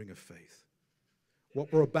 By the hearing of faith.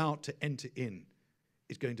 What we're about to enter in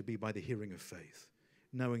is going to be by the hearing of faith,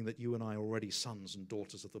 knowing that you and I are already sons and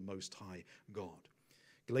daughters of the Most High God.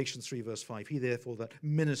 Galatians 3 verse 5, he therefore that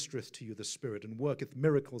ministereth to you the Spirit and worketh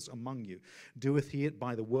miracles among you, doeth he it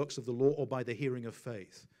by the works of the law or by the hearing of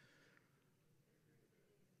faith?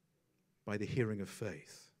 By the hearing of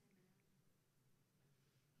faith.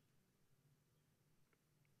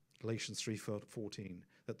 Galatians 3:14,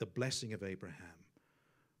 that the blessing of Abraham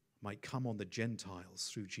might come on the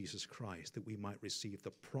Gentiles through Jesus Christ, that we might receive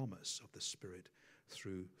the promise of the Spirit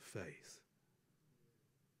through faith.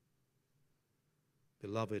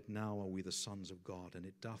 Beloved, now are we the sons of God, and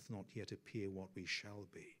it doth not yet appear what we shall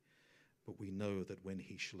be, but we know that when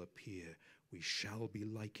he shall appear, we shall be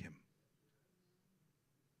like him.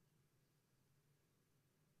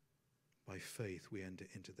 By faith we enter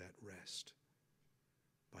into that rest.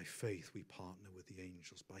 By faith we partner with the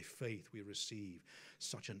angels. By faith we receive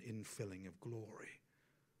such an infilling of glory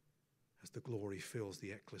as the glory fills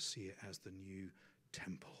the ecclesia as the new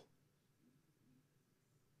temple.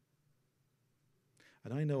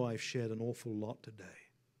 And I know I've shared an awful lot today.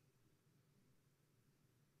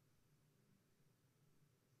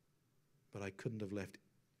 But I couldn't have left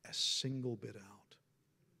a single bit out.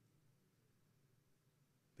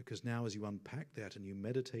 Because now as you unpack that and you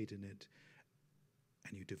meditate in it,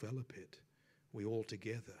 and you develop it, we all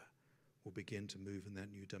together will begin to move in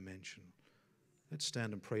that new dimension. Let's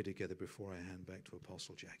stand and pray together before I hand back to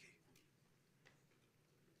Apostle Jackie.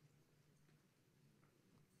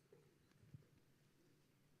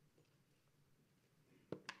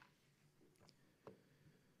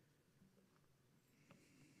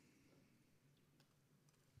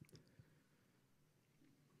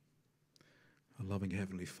 Our loving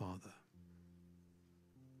Heavenly Father,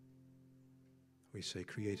 we say,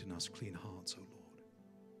 create in us clean hearts, O Lord.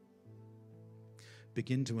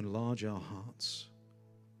 Begin to enlarge our hearts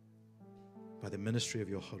by the ministry of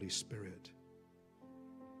your Holy Spirit,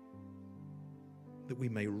 that we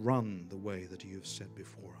may run the way that you have set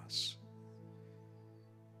before us.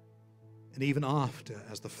 And even after,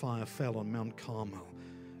 as the fire fell on Mount Carmel,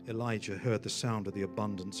 Elijah heard the sound of the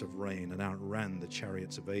abundance of rain and outran the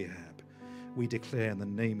chariots of Ahab. We declare in the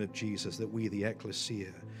name of Jesus that we, the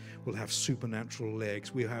ecclesia, will have supernatural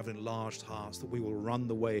legs. We have enlarged hearts, that we will run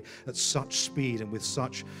the way at such speed and with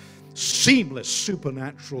such seamless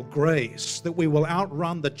supernatural grace that we will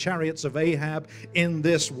outrun the chariots of Ahab in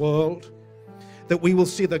this world, that we will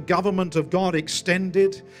see the government of God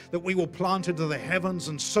extended, that we will plant into the heavens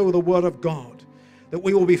and sow the word of God, that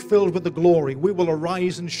we will be filled with the glory. We will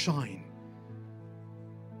arise and shine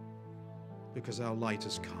because our light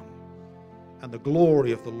has come and the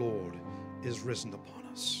glory of the Lord is risen upon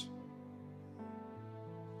us.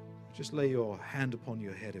 Just lay your hand upon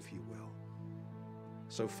your head, if you will.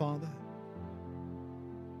 So, Father,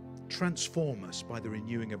 transform us by the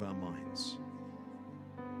renewing of our minds.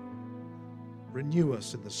 Renew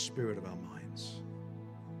us in the spirit of our minds.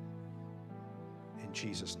 In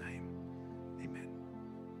Jesus' name, amen.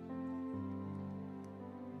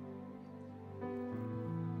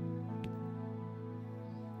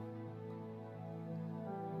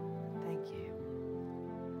 Thank you.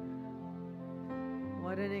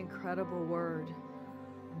 What an incredible word.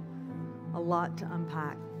 A lot to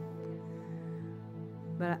unpack.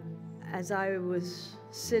 But as I was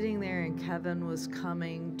sitting there and Kevin was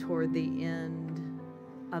coming toward the end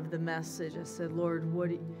of the message, I said, Lord, what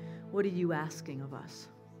are you asking of us?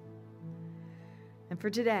 And for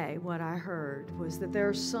today, what I heard was that there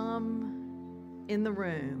are some in the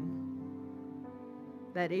room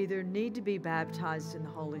that either need to be baptized in the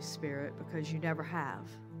Holy Spirit because you never have,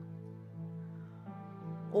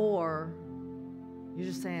 or you're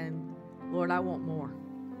just saying, Lord, I want more.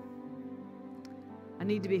 I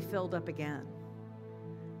need to be filled up again.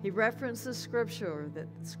 He referenced the scripture, that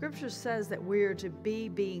the scripture says that we are to be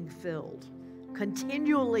being filled,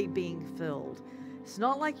 continually being filled. It's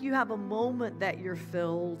not like you have a moment that you're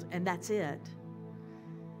filled and that's it.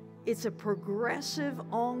 It's a progressive,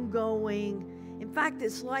 ongoing. In fact,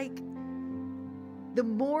 it's like the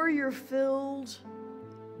more you're filled,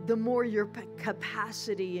 the more your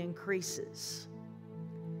capacity increases.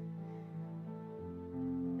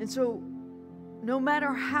 And so, no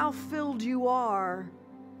matter how filled you are,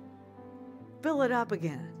 fill it up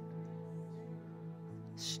again.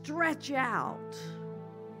 Stretch out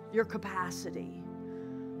your capacity.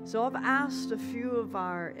 So I've asked a few of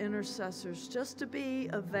our intercessors just to be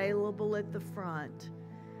available at the front.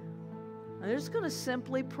 And they're just going to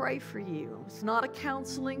simply pray for you. It's not a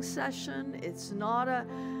counseling session. It's not a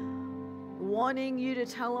wanting you to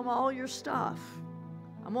tell them all your stuff.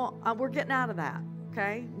 We're getting out of that,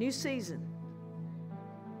 okay? New season.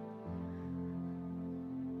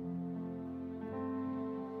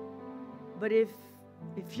 But if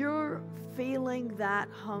you're feeling that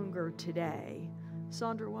hunger today,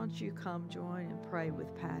 Sandra, why don't you come join and pray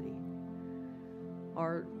with Patty?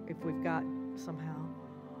 Or if we've got somehow.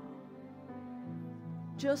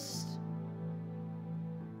 Just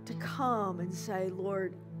to come and say,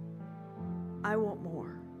 Lord, I want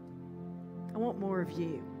more. I want more of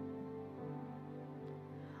you.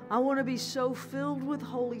 I want to be so filled with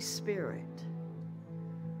Holy Spirit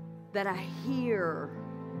that I hear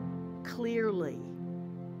clearly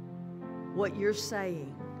what you're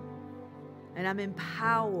saying, and I'm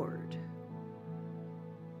empowered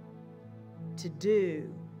to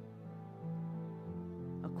do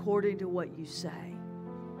according to what you say.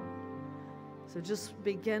 So just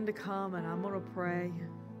begin to come, and I'm going to pray.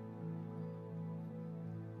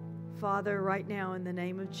 Father, right now in the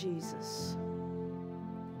name of Jesus,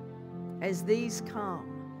 as these come,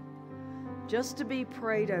 just to be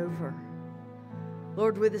prayed over,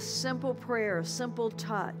 Lord, with a simple prayer, a simple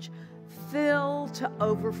touch, fill to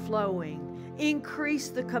overflowing, increase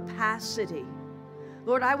the capacity.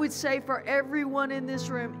 Lord, I would say for everyone in this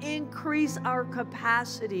room, increase our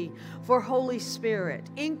capacity for Holy Spirit.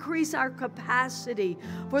 Increase our capacity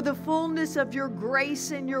for the fullness of your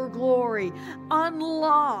grace and your glory.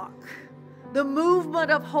 Unlock the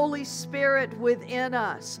movement of Holy Spirit within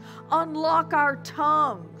us. Unlock our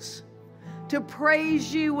tongues to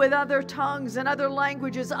praise you with other tongues and other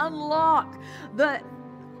languages. Unlock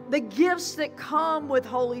the gifts that come with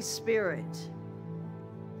Holy Spirit.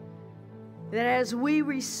 That as we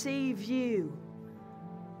receive you,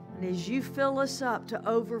 and as you fill us up to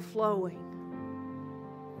overflowing,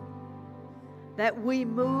 that we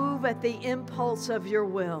move at the impulse of your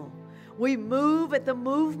will. We move at the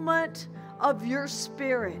movement of your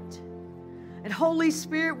Spirit. And Holy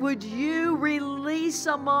Spirit, would you release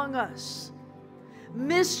among us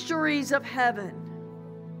mysteries of heaven?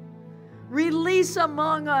 Release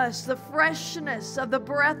among us the freshness of the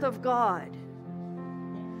breath of God.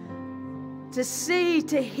 To see,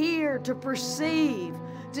 to hear, to perceive,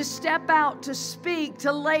 to step out, to speak,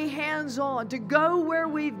 to lay hands on, to go where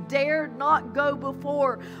we've dared not go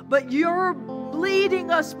before, but you're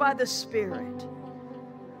leading us by the Spirit.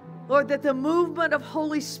 Lord, that the movement of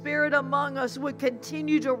Holy Spirit among us would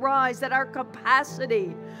continue to rise, that our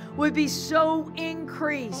capacity would be so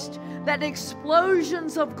increased that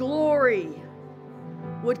explosions of glory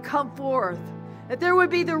would come forth, that there would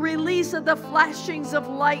be the release of the flashings of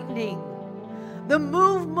lightning, the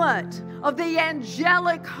movement of the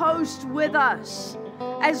angelic host with us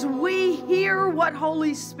as we hear what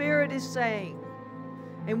Holy Spirit is saying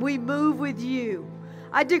and we move with you.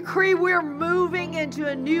 I decree we're moving into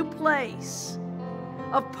a new place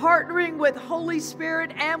of partnering with Holy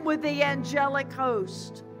Spirit and with the angelic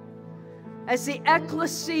host as the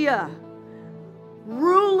Ecclesia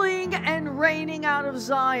ruling and reigning out of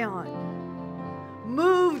Zion,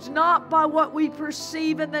 moved not by what we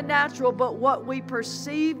perceive in the natural, but what we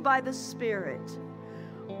perceive by the Spirit.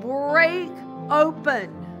 Break open,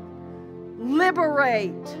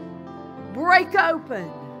 liberate, break open,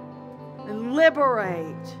 and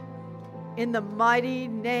liberate in the mighty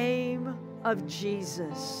name of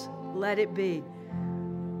Jesus. Let it be.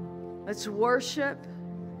 Let's worship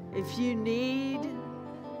If you need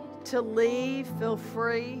to leave, feel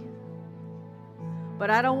free. But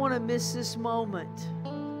I don't want to miss this moment.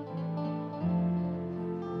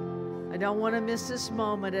 I don't want to miss this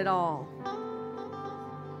moment at all.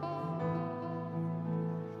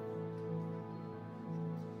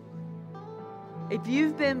 If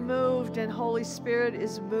you've been moved and Holy Spirit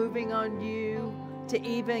is moving on you to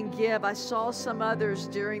even give, I saw some others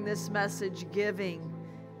during this message giving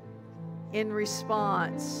in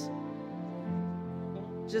response.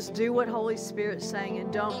 Just do what Holy Spirit's saying,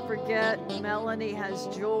 and don't forget, Melanie has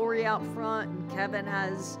jewelry out front and Kevin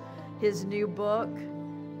has his new book,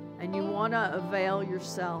 and you want to avail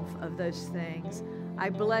yourself of those things. I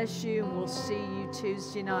bless you, and we'll see you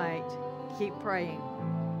Tuesday night. Keep praying.